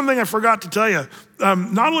 That's one thing I forgot to tell you.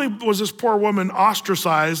 Not only was this poor woman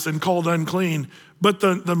ostracized and called unclean, but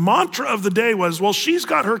the mantra of the day was, well, she's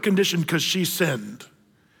got her condition because she sinned.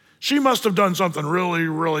 She must have done something really,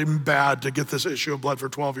 really bad to get this issue of blood for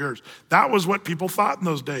 12 years. That was what people thought in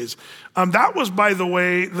those days. That was, by the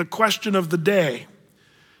way, the question of the day.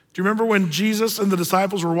 Do you remember when Jesus and the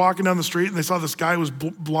disciples were walking down the street and they saw this guy who was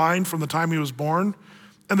blind from the time he was born?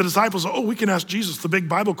 And the disciples said, we can ask Jesus the big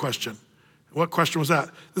Bible question. What question was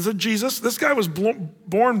that? They said, Jesus, this guy was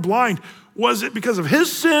born blind. Was it because of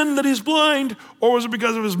his sin that he's blind, or was it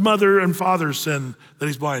because of his mother and father's sin that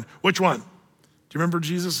he's blind? Which one? Do you remember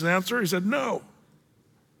Jesus' answer? He said, no.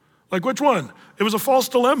 Like, which one? It was a false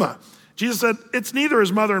dilemma. Jesus said, it's neither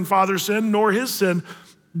his mother and father's sin nor his sin,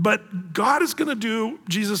 but God is gonna do,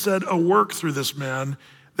 Jesus said, a work through this man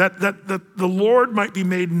that the Lord might be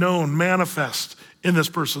made known, manifest in this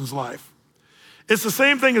person's life. It's the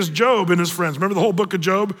same thing as Job and his friends. Remember the whole book of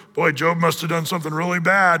Job? Boy, Job must have done something really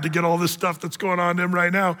bad to get all this stuff that's going on to him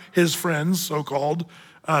right now. His friends, so-called,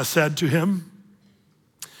 said to him.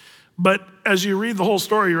 But as you read the whole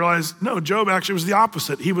story, you realize, no, Job actually was the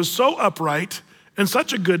opposite. He was so upright and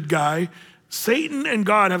such a good guy. Satan and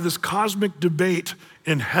God have this cosmic debate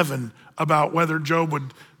in heaven about whether Job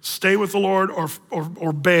would stay with the Lord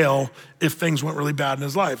or bail if things went really bad in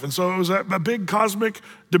his life. And so it was a big cosmic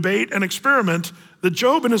debate and experiment that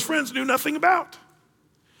Job and his friends knew nothing about.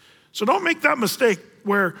 So don't make that mistake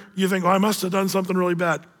where you think, I must have done something really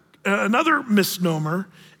bad. Another misnomer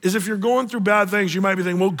is if you're going through bad things, you might be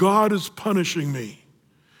thinking, well, God is punishing me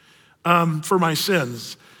for my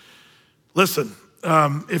sins. Listen,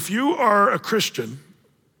 if you are a Christian,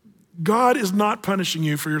 God is not punishing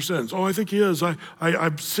you for your sins. Oh, I think he is.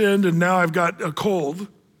 I've sinned and now I've got a cold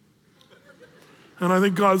and I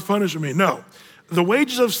think God's punishing me. No, the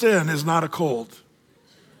wages of sin is not a cold.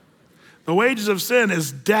 The wages of sin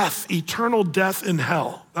is death, eternal death in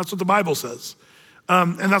hell. That's what the Bible says.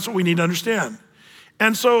 And that's what we need to understand.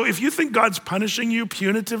 And so if you think God's punishing you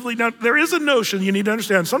punitively, now there is a notion you need to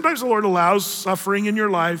understand. Sometimes the Lord allows suffering in your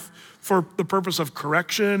life for the purpose of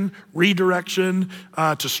correction, redirection,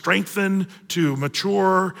 to strengthen, to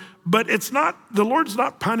mature. But the Lord's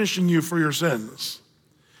not punishing you for your sins.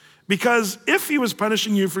 Because if he was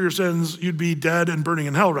punishing you for your sins, you'd be dead and burning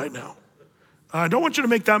in hell right now. I don't want you to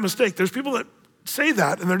make that mistake. There's people that say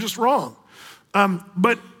that and they're just wrong.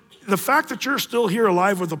 But the fact that you're still here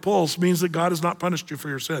alive with a pulse means that God has not punished you for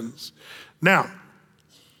your sins. Now,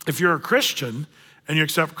 if you're a Christian and you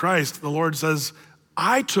accept Christ, the Lord says,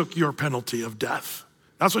 I took your penalty of death.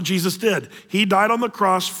 That's what Jesus did. He died on the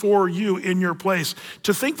cross for you in your place.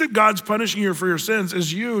 To think that God's punishing you for your sins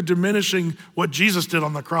is you diminishing what Jesus did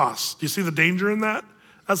on the cross. Do you see the danger in that?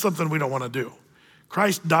 That's something we don't want to do.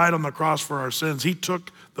 Christ died on the cross for our sins. He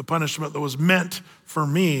took the punishment that was meant for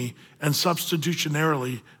me and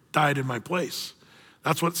substitutionarily died in my place.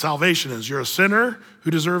 That's what salvation is. You're a sinner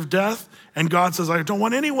who deserved death, and God says, I don't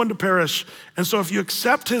want anyone to perish. And so if you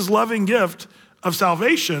accept his loving gift of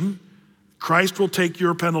salvation, Christ will take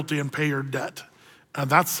your penalty and pay your debt. And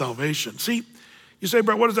that's salvation. See, you say,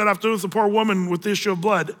 Brett, what does that have to do with the poor woman with the issue of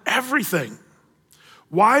blood? Everything.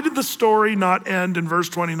 Why did the story not end in verse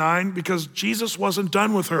 29? Because Jesus wasn't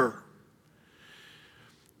done with her.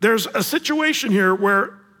 There's a situation here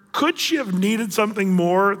where could she have needed something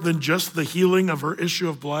more than just the healing of her issue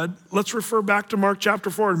of blood? Let's refer back to Mark chapter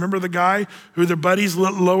 4. Remember the guy who their buddies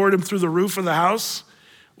lowered him through the roof of the house?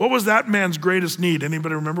 What was that man's greatest need?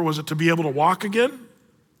 Anybody remember? Was it to be able to walk again?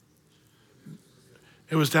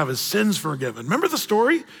 It was to have his sins forgiven. Remember the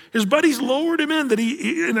story? His buddies lowered him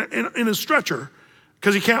in a stretcher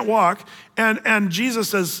because he can't walk. And Jesus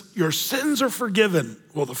says, your sins are forgiven.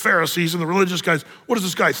 Well, the Pharisees and the religious guys, what does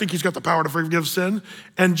this guy think he's got the power to forgive sin?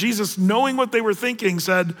 And Jesus, knowing what they were thinking,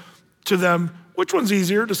 said to them, which one's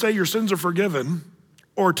easier, to say your sins are forgiven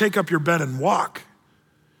or take up your bed and walk?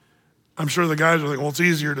 I'm sure the guys were like, well, it's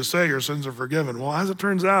easier to say your sins are forgiven. Well, as it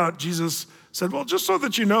turns out, Jesus said, well, just so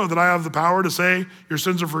that you know that I have the power to say your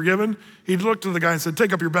sins are forgiven, he looked at the guy and said,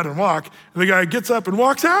 take up your bed and walk. And the guy gets up and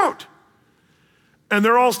walks out. And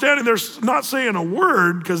they're all standing there not saying a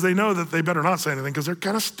word because they know that they better not say anything because they're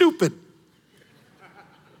kind of stupid.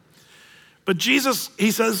 But Jesus,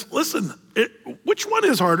 he says, listen, which one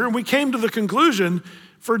is harder? And we came to the conclusion,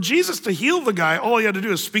 for Jesus to heal the guy, all he had to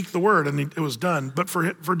do is speak the word and it was done. But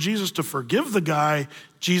for Jesus to forgive the guy,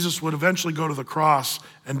 Jesus would eventually go to the cross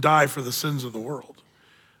and die for the sins of the world.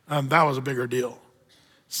 That was a bigger deal.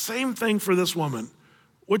 Same thing for this woman.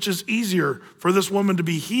 Which is easier, for this woman to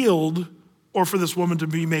be healed or for this woman to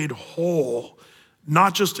be made whole,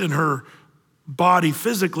 not just in her body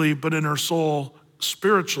physically, but in her soul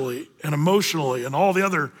spiritually and emotionally and all the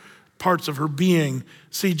other parts of her being.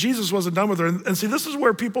 See, Jesus wasn't done with her. And see, this is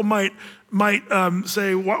where people might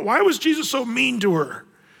say, why was Jesus so mean to her?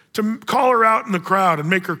 To call her out in the crowd and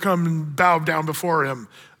make her come and bow down before him.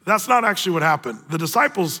 That's not actually what happened. The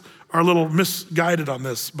disciples are a little misguided on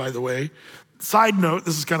this, by the way. Side note,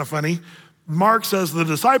 this is kind of funny. Mark says the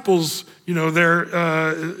disciples,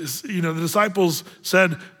 the disciples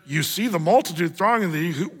said, you see the multitude thronging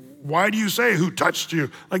thee, why do you say, who touched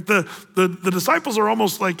you? Like the disciples are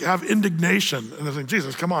almost like have indignation. And they're saying,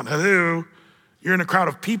 Jesus, come on, hello. You're in a crowd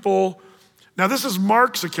of people. Now this is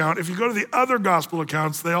Mark's account. If you go to the other gospel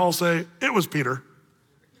accounts, they all say, it was Peter.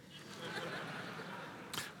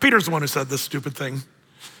 Peter's the one who said this stupid thing.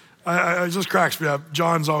 It just cracks me up.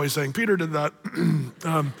 John's always saying, Peter did that.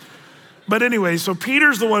 But anyway, so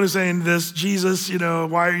Peter's the one who's saying this, Jesus,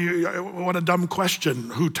 why are you, what a dumb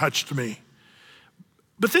question, who touched me?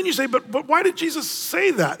 But then you say, but why did Jesus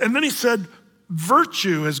say that? And then he said,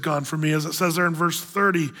 virtue has gone from me, as it says there in verse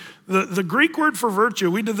 30. The Greek word for virtue,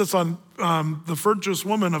 we did this on the virtuous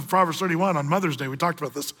woman of Proverbs 31 on Mother's Day. We talked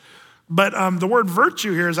about this. But the word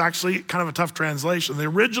virtue here is actually kind of a tough translation. The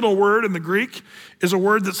original word in the Greek is a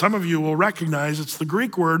word that some of you will recognize. It's the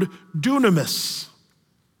Greek word dunamis.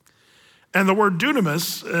 And the word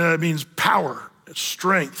dunamis means power,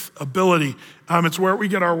 strength, ability. It's where we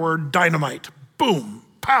get our word dynamite. Boom,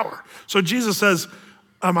 power. So Jesus says,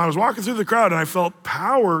 I was walking through the crowd and I felt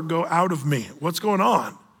power go out of me. What's going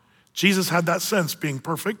on? Jesus had that sense, being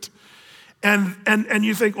perfect. And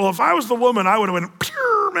you think, well, if I was the woman, I would have went,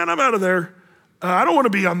 pure, man, I'm out of there. I don't want to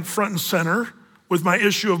be on front and center with my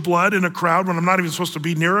issue of blood in a crowd when I'm not even supposed to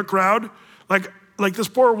be near a crowd. Like this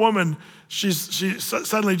poor woman, she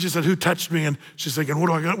suddenly just said, who touched me? And she's thinking,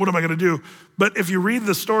 what am I gonna do? But if you read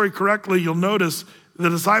the story correctly, you'll notice the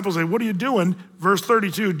disciples say, what are you doing? Verse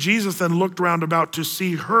 32, Jesus then looked round about to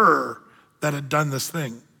see her that had done this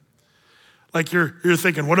thing. Like you're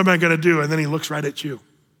thinking, what am I gonna do? And then he looks right at you.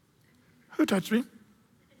 Who touched me?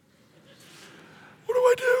 What do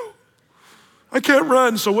I do? I can't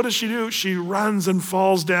run. So what does she do? She runs and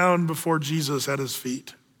falls down before Jesus at his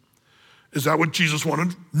feet. Is that what Jesus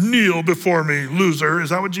wanted? Kneel before me, loser.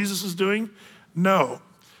 Is that what Jesus is doing? No.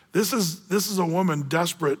 This is a woman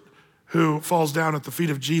desperate who falls down at the feet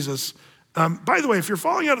of Jesus. By the way, if you're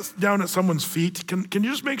falling down at someone's feet, can you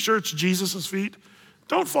just make sure it's Jesus' feet?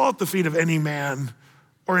 Don't fall at the feet of any man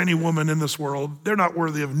or any woman in this world. They're not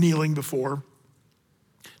worthy of kneeling before.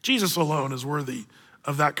 Jesus alone is worthy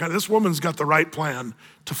of that kind. This woman's got the right plan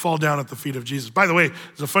to fall down at the feet of Jesus. By the way,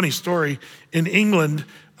 there's a funny story. In England,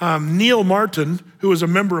 Neil Martin, who was a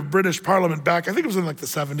member of British Parliament back, I think it was in like the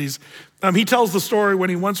 70s, he tells the story when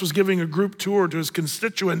he once was giving a group tour to his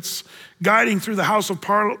constituents, guiding through the House of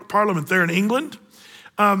Parliament there in England.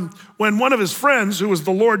 When one of his friends, who was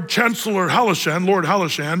the Lord Chancellor Lord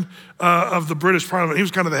Halashan of the British Parliament, he was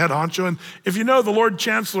kind of the head honcho. And if you know, the Lord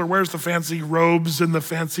Chancellor wears the fancy robes and the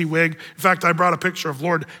fancy wig. In fact, I brought a picture of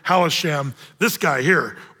Lord Halashan. This guy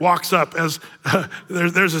here walks up as,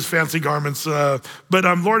 there's his fancy garments. But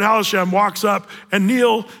Lord Halashan walks up and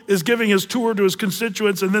Neil is giving his tour to his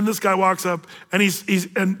constituents. And then this guy walks up and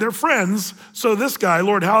and they're friends. So this guy,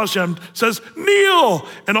 Lord Halashan, says, "Kneel!"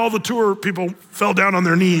 And all the tour people fell down on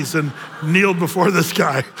their knees and kneeled before this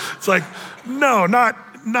guy. It's like, no, not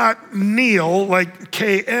kneel, like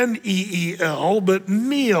Kneel, but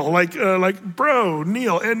kneel, like bro,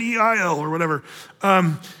 kneel, Neil, or whatever.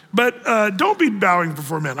 But don't be bowing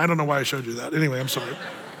before men. I don't know why I showed you that. Anyway, I'm sorry.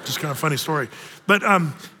 Just kind of funny story. But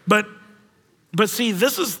see,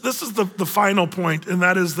 this is the final point, and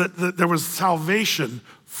that is that there was salvation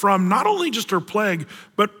from not only just her plague,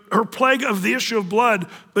 but her plague of the issue of blood,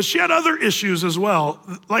 but she had other issues as well,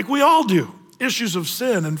 like we all do. Issues of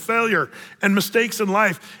sin and failure and mistakes in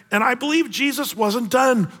life. And I believe Jesus wasn't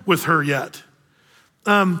done with her yet.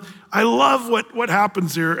 I love what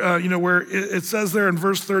happens here, where it says there in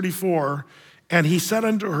verse 34, and he said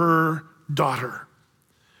unto her, daughter,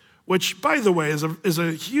 which, by the way, is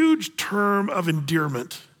a huge term of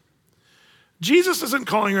endearment. Jesus isn't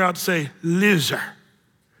calling her out to say, loser,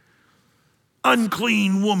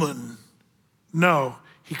 unclean woman. No.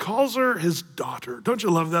 He calls her his daughter. Don't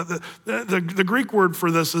you love that? The Greek word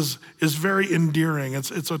for this is very endearing.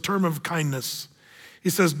 It's a term of kindness. He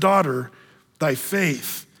says, daughter, thy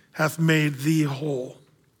faith hath made thee whole.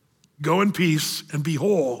 Go in peace and be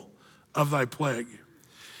whole of thy plague.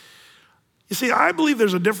 You see, I believe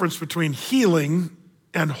there's a difference between healing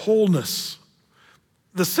and wholeness.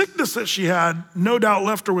 The sickness that she had no doubt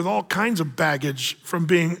left her with all kinds of baggage from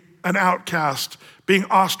being an outcast, being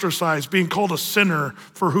ostracized, being called a sinner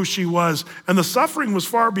for who she was. And the suffering was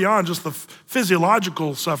far beyond just the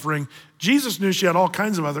physiological suffering. Jesus knew she had all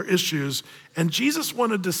kinds of other issues. And Jesus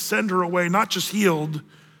wanted to send her away, not just healed,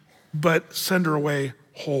 but send her away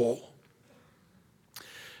whole.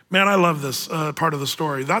 Man, I love this part of the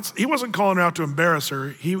story. He wasn't calling her out to embarrass her.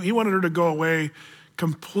 He wanted her to go away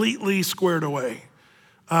completely squared away.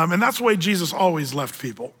 And that's the way Jesus always left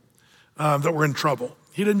people that were in trouble.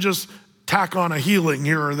 He didn't just tack on a healing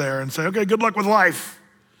here or there and say, okay, good luck with life.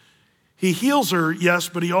 He heals her, yes,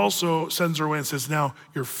 but he also sends her away and says, now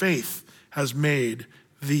your faith has made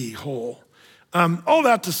thee whole. All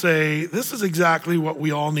that to say, this is exactly what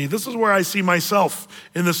we all need. This is where I see myself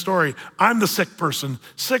in this story. I'm the sick person,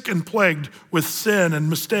 sick and plagued with sin and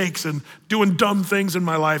mistakes and doing dumb things in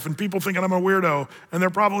my life, and people thinking I'm a weirdo, and they're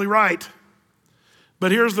probably right.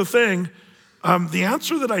 But here's the thing. The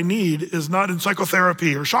answer that I need is not in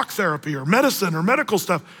psychotherapy or shock therapy or medicine or medical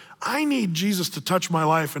stuff. I need Jesus to touch my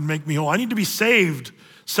life and make me whole. I need to be saved,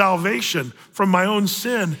 salvation from my own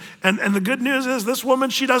sin. And the good news is this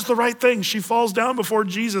woman, she does the right thing. She falls down before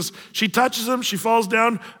Jesus. She touches him, she falls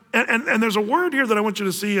down. And there's a word here that I want you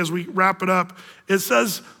to see as we wrap it up. It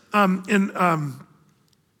says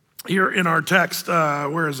here in our text,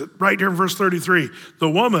 where is it? Right here in verse 33. The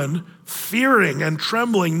woman, fearing and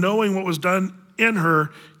trembling, knowing what was done in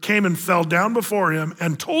her, came and fell down before him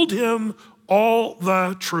and told him all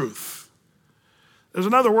the truth. There's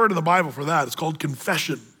another word in the Bible for that. It's called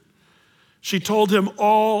confession. She told him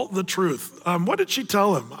all the truth. What did she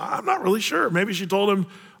tell him? I'm not really sure. Maybe she told him,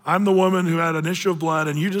 I'm the woman who had an issue of blood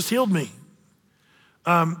and you just healed me.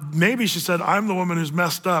 Maybe she said, I'm the woman who's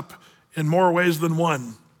messed up in more ways than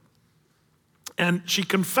one. And she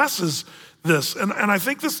confesses this. And I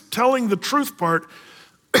think this telling the truth part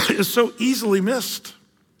is so easily missed.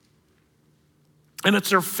 And it's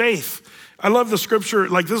her faith. I love the scripture,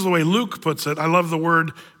 like this is the way Luke puts it. I love the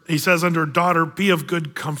word, he says under daughter, be of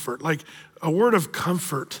good comfort. Like a word of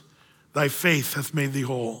comfort, thy faith hath made thee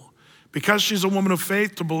whole. Because she's a woman of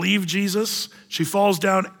faith, to believe Jesus, she falls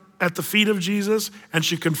down at the feet of Jesus and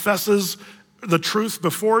she confesses the truth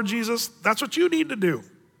before Jesus. That's what you need to do.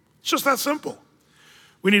 It's just that simple.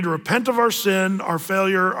 We need to repent of our sin, our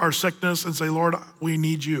failure, our sickness, and say, Lord, we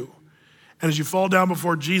need you. And as you fall down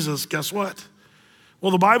before Jesus, guess what?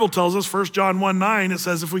 Well, the Bible tells us, 1 John 1:9, it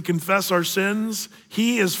says, if we confess our sins,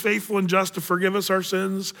 he is faithful and just to forgive us our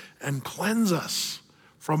sins and cleanse us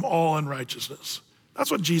from all unrighteousness. That's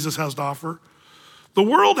what Jesus has to offer. The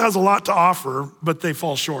world has a lot to offer, but they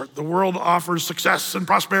fall short. The world offers success and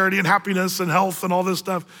prosperity and happiness and health and all this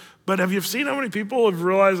stuff. But have you seen how many people have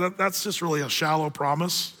realized that that's just really a shallow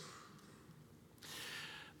promise?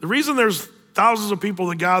 The reason there's thousands of people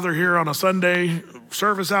that gather here on a Sunday,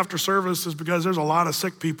 service after service, is because there's a lot of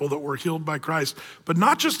sick people that were healed by Christ. But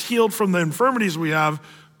not just healed from the infirmities we have,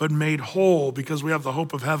 but made whole because we have the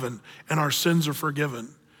hope of heaven and our sins are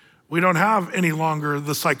forgiven. We don't have any longer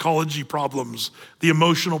the psychology problems, the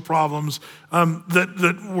emotional problems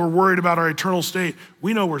that we're worried about our eternal state.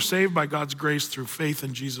 We know we're saved by God's grace through faith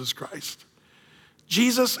in Jesus Christ.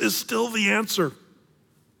 Jesus is still the answer.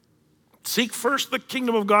 Seek first the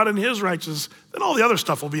kingdom of God and his righteousness, then all the other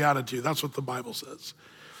stuff will be added to you. That's what the Bible says.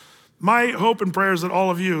 My hope and prayer is that all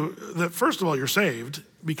of you, that first of all, you're saved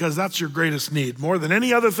because that's your greatest need. More than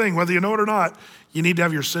any other thing, whether you know it or not, you need to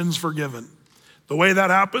have your sins forgiven. The way that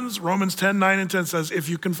happens, Romans 10:9 and 10 says, if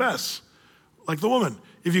you confess, like the woman,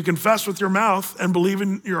 if you confess with your mouth and believe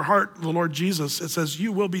in your heart the Lord Jesus, it says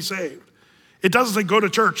you will be saved. It doesn't say go to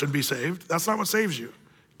church and be saved. That's not what saves you.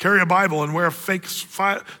 Carry a Bible and wear a fake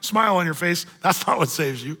smile on your face. That's not what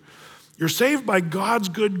saves you. You're saved by God's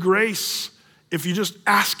good grace. If you just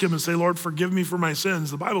ask him and say, Lord, forgive me for my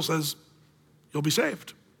sins, the Bible says you'll be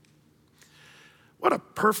saved. What a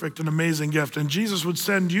perfect and amazing gift. And Jesus would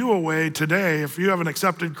send you away today. If you haven't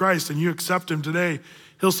accepted Christ and you accept him today,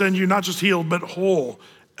 he'll send you not just healed, but whole.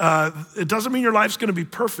 It doesn't mean your life's gonna be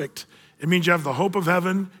perfect. It means you have the hope of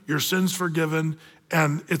heaven, your sins forgiven,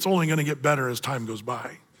 and it's only gonna get better as time goes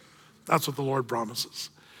by. That's what the Lord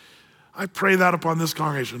promises. I pray that upon this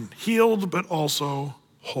congregation, healed, but also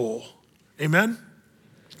whole. Amen?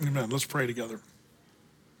 Amen, let's pray together.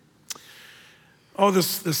 Oh,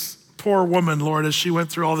 this poor woman, Lord, as she went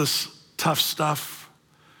through all this tough stuff.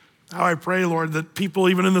 How I pray, Lord, that people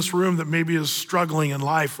even in this room that maybe is struggling in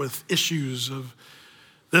life with issues of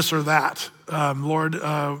this or that, Lord,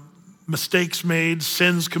 mistakes made,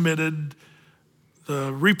 sins committed,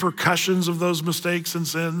 the repercussions of those mistakes and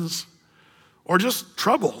sins, or just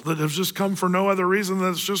trouble that has just come for no other reason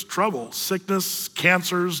than it's just trouble, sickness,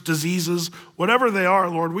 cancers, diseases, whatever they are,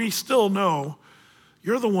 Lord, we still know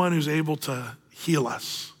you're the one who's able to heal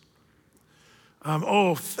us.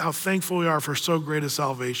 Oh, how thankful we are for so great a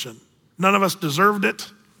salvation. None of us deserved it.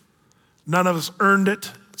 None of us earned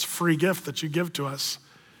it. It's a free gift that you give to us.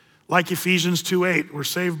 Like Ephesians 2:8, we're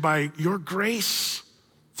saved by your grace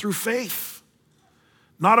through faith.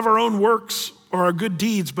 Not of our own works or our good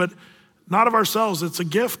deeds, but not of ourselves. It's a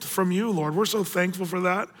gift from you, Lord. We're so thankful for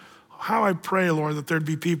that. How I pray, Lord, that there'd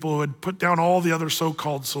be people who would put down all the other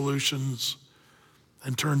so-called solutions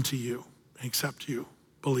and turn to you, accept you,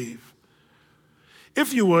 believe.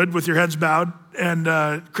 If you would, with your heads bowed, and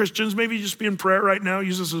Christians, maybe just be in prayer right now,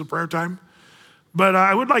 use this as a prayer time. But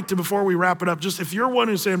I would like to, before we wrap it up, just if you're one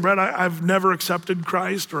who's saying, Brett, I've never accepted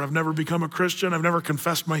Christ, or I've never become a Christian, I've never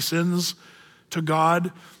confessed my sins to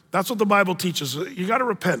God, that's what the Bible teaches. You gotta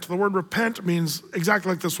repent. The word repent means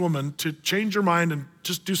exactly like this woman, to change your mind and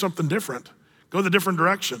just do something different. Go the different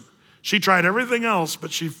direction. She tried everything else,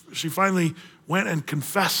 but she finally went and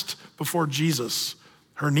confessed before Jesus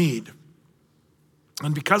her need.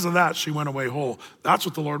 And because of that, she went away whole. That's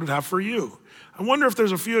what the Lord would have for you. I wonder if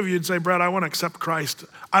there's a few of you who'd say, Brett, I want to accept Christ.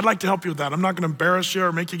 I'd like to help you with that. I'm not going to embarrass you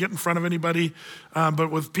or make you get in front of anybody, but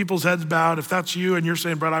with people's heads bowed, if that's you and you're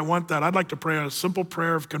saying, Brett, I want that, I'd like to pray a simple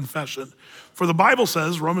prayer of confession. For the Bible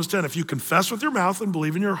says, Romans 10, if you confess with your mouth and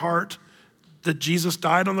believe in your heart that Jesus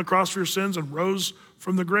died on the cross for your sins and rose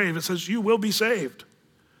from the grave, it says you will be saved.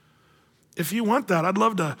 If you want that, I'd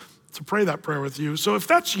love to pray that prayer with you. So if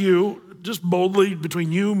that's you, just boldly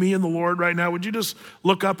between you, me, and the Lord right now, would you just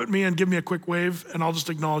look up at me and give me a quick wave, and I'll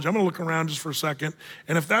just acknowledge. I'm gonna look around just for a second.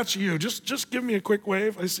 And if that's you, just give me a quick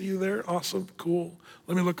wave. I see you there, awesome, cool.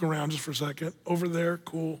 Let me look around just for a second. Over there,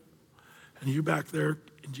 cool. And you back there,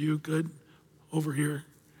 and you, good. Over here,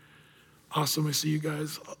 awesome, I see you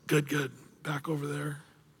guys. Good, good, back over there.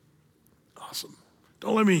 Awesome.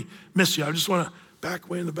 Don't let me miss you. I just wanna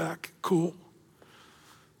back way in the back, cool.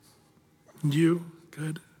 And you,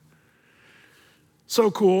 good. So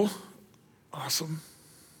cool, awesome.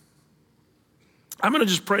 I'm gonna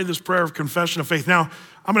just pray this prayer of confession of faith. Now,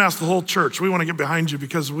 I'm gonna ask the whole church. We wanna get behind you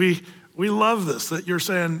because we love this, that you're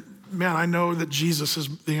saying, man, I know that Jesus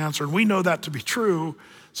is the answer, and we know that to be true,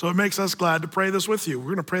 so it makes us glad to pray this with you.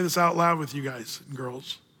 We're gonna pray this out loud with you guys and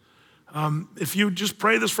girls. If you just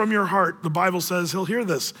pray this from your heart, the Bible says he'll hear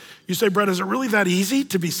this. You say, Brett, is it really that easy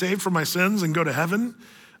to be saved from my sins and go to heaven?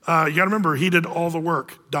 You gotta remember, he did all the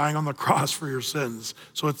work, dying on the cross for your sins.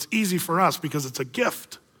 So it's easy for us because it's a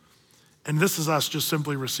gift. And this is us just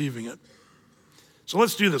simply receiving it. So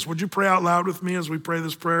let's do this. Would you pray out loud with me as we pray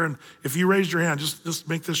this prayer? And if you raised your hand, just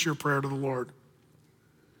make this your prayer to the Lord.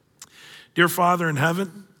 Dear Father in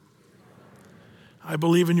heaven, I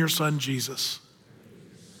believe in your son, Jesus.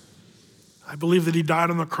 I believe that he died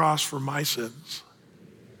on the cross for my sins,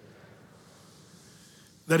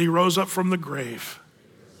 that he rose up from the grave,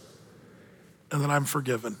 and that I'm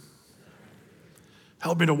forgiven.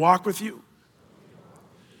 Help me to walk with you.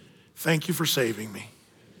 Thank you for saving me.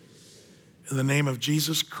 In the name of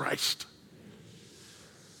Jesus Christ,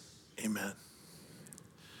 amen.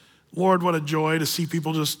 Lord, what a joy to see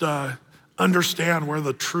people just understand where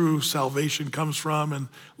the true salvation comes from. And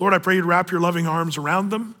Lord, I pray you'd wrap your loving arms around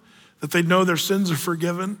them, that they'd know their sins are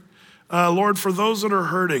forgiven. Lord, for those that are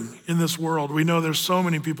hurting in this world, we know there's so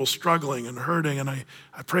many people struggling and hurting, and I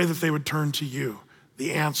pray that they would turn to you,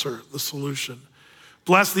 the answer, the solution.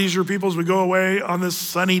 Bless these your people as we go away on this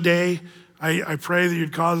sunny day. I pray that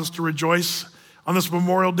you'd cause us to rejoice on this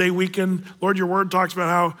Memorial Day weekend. Lord, your word talks about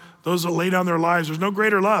how those that lay down their lives, there's no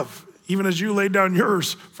greater love, even as you laid down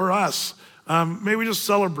yours for us. May we just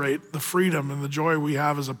celebrate the freedom and the joy we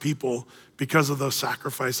have as a people because of the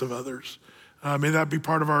sacrifice of others. May that be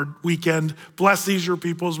part of our weekend. Bless these your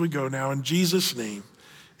people as we go now. In Jesus' name,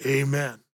 amen.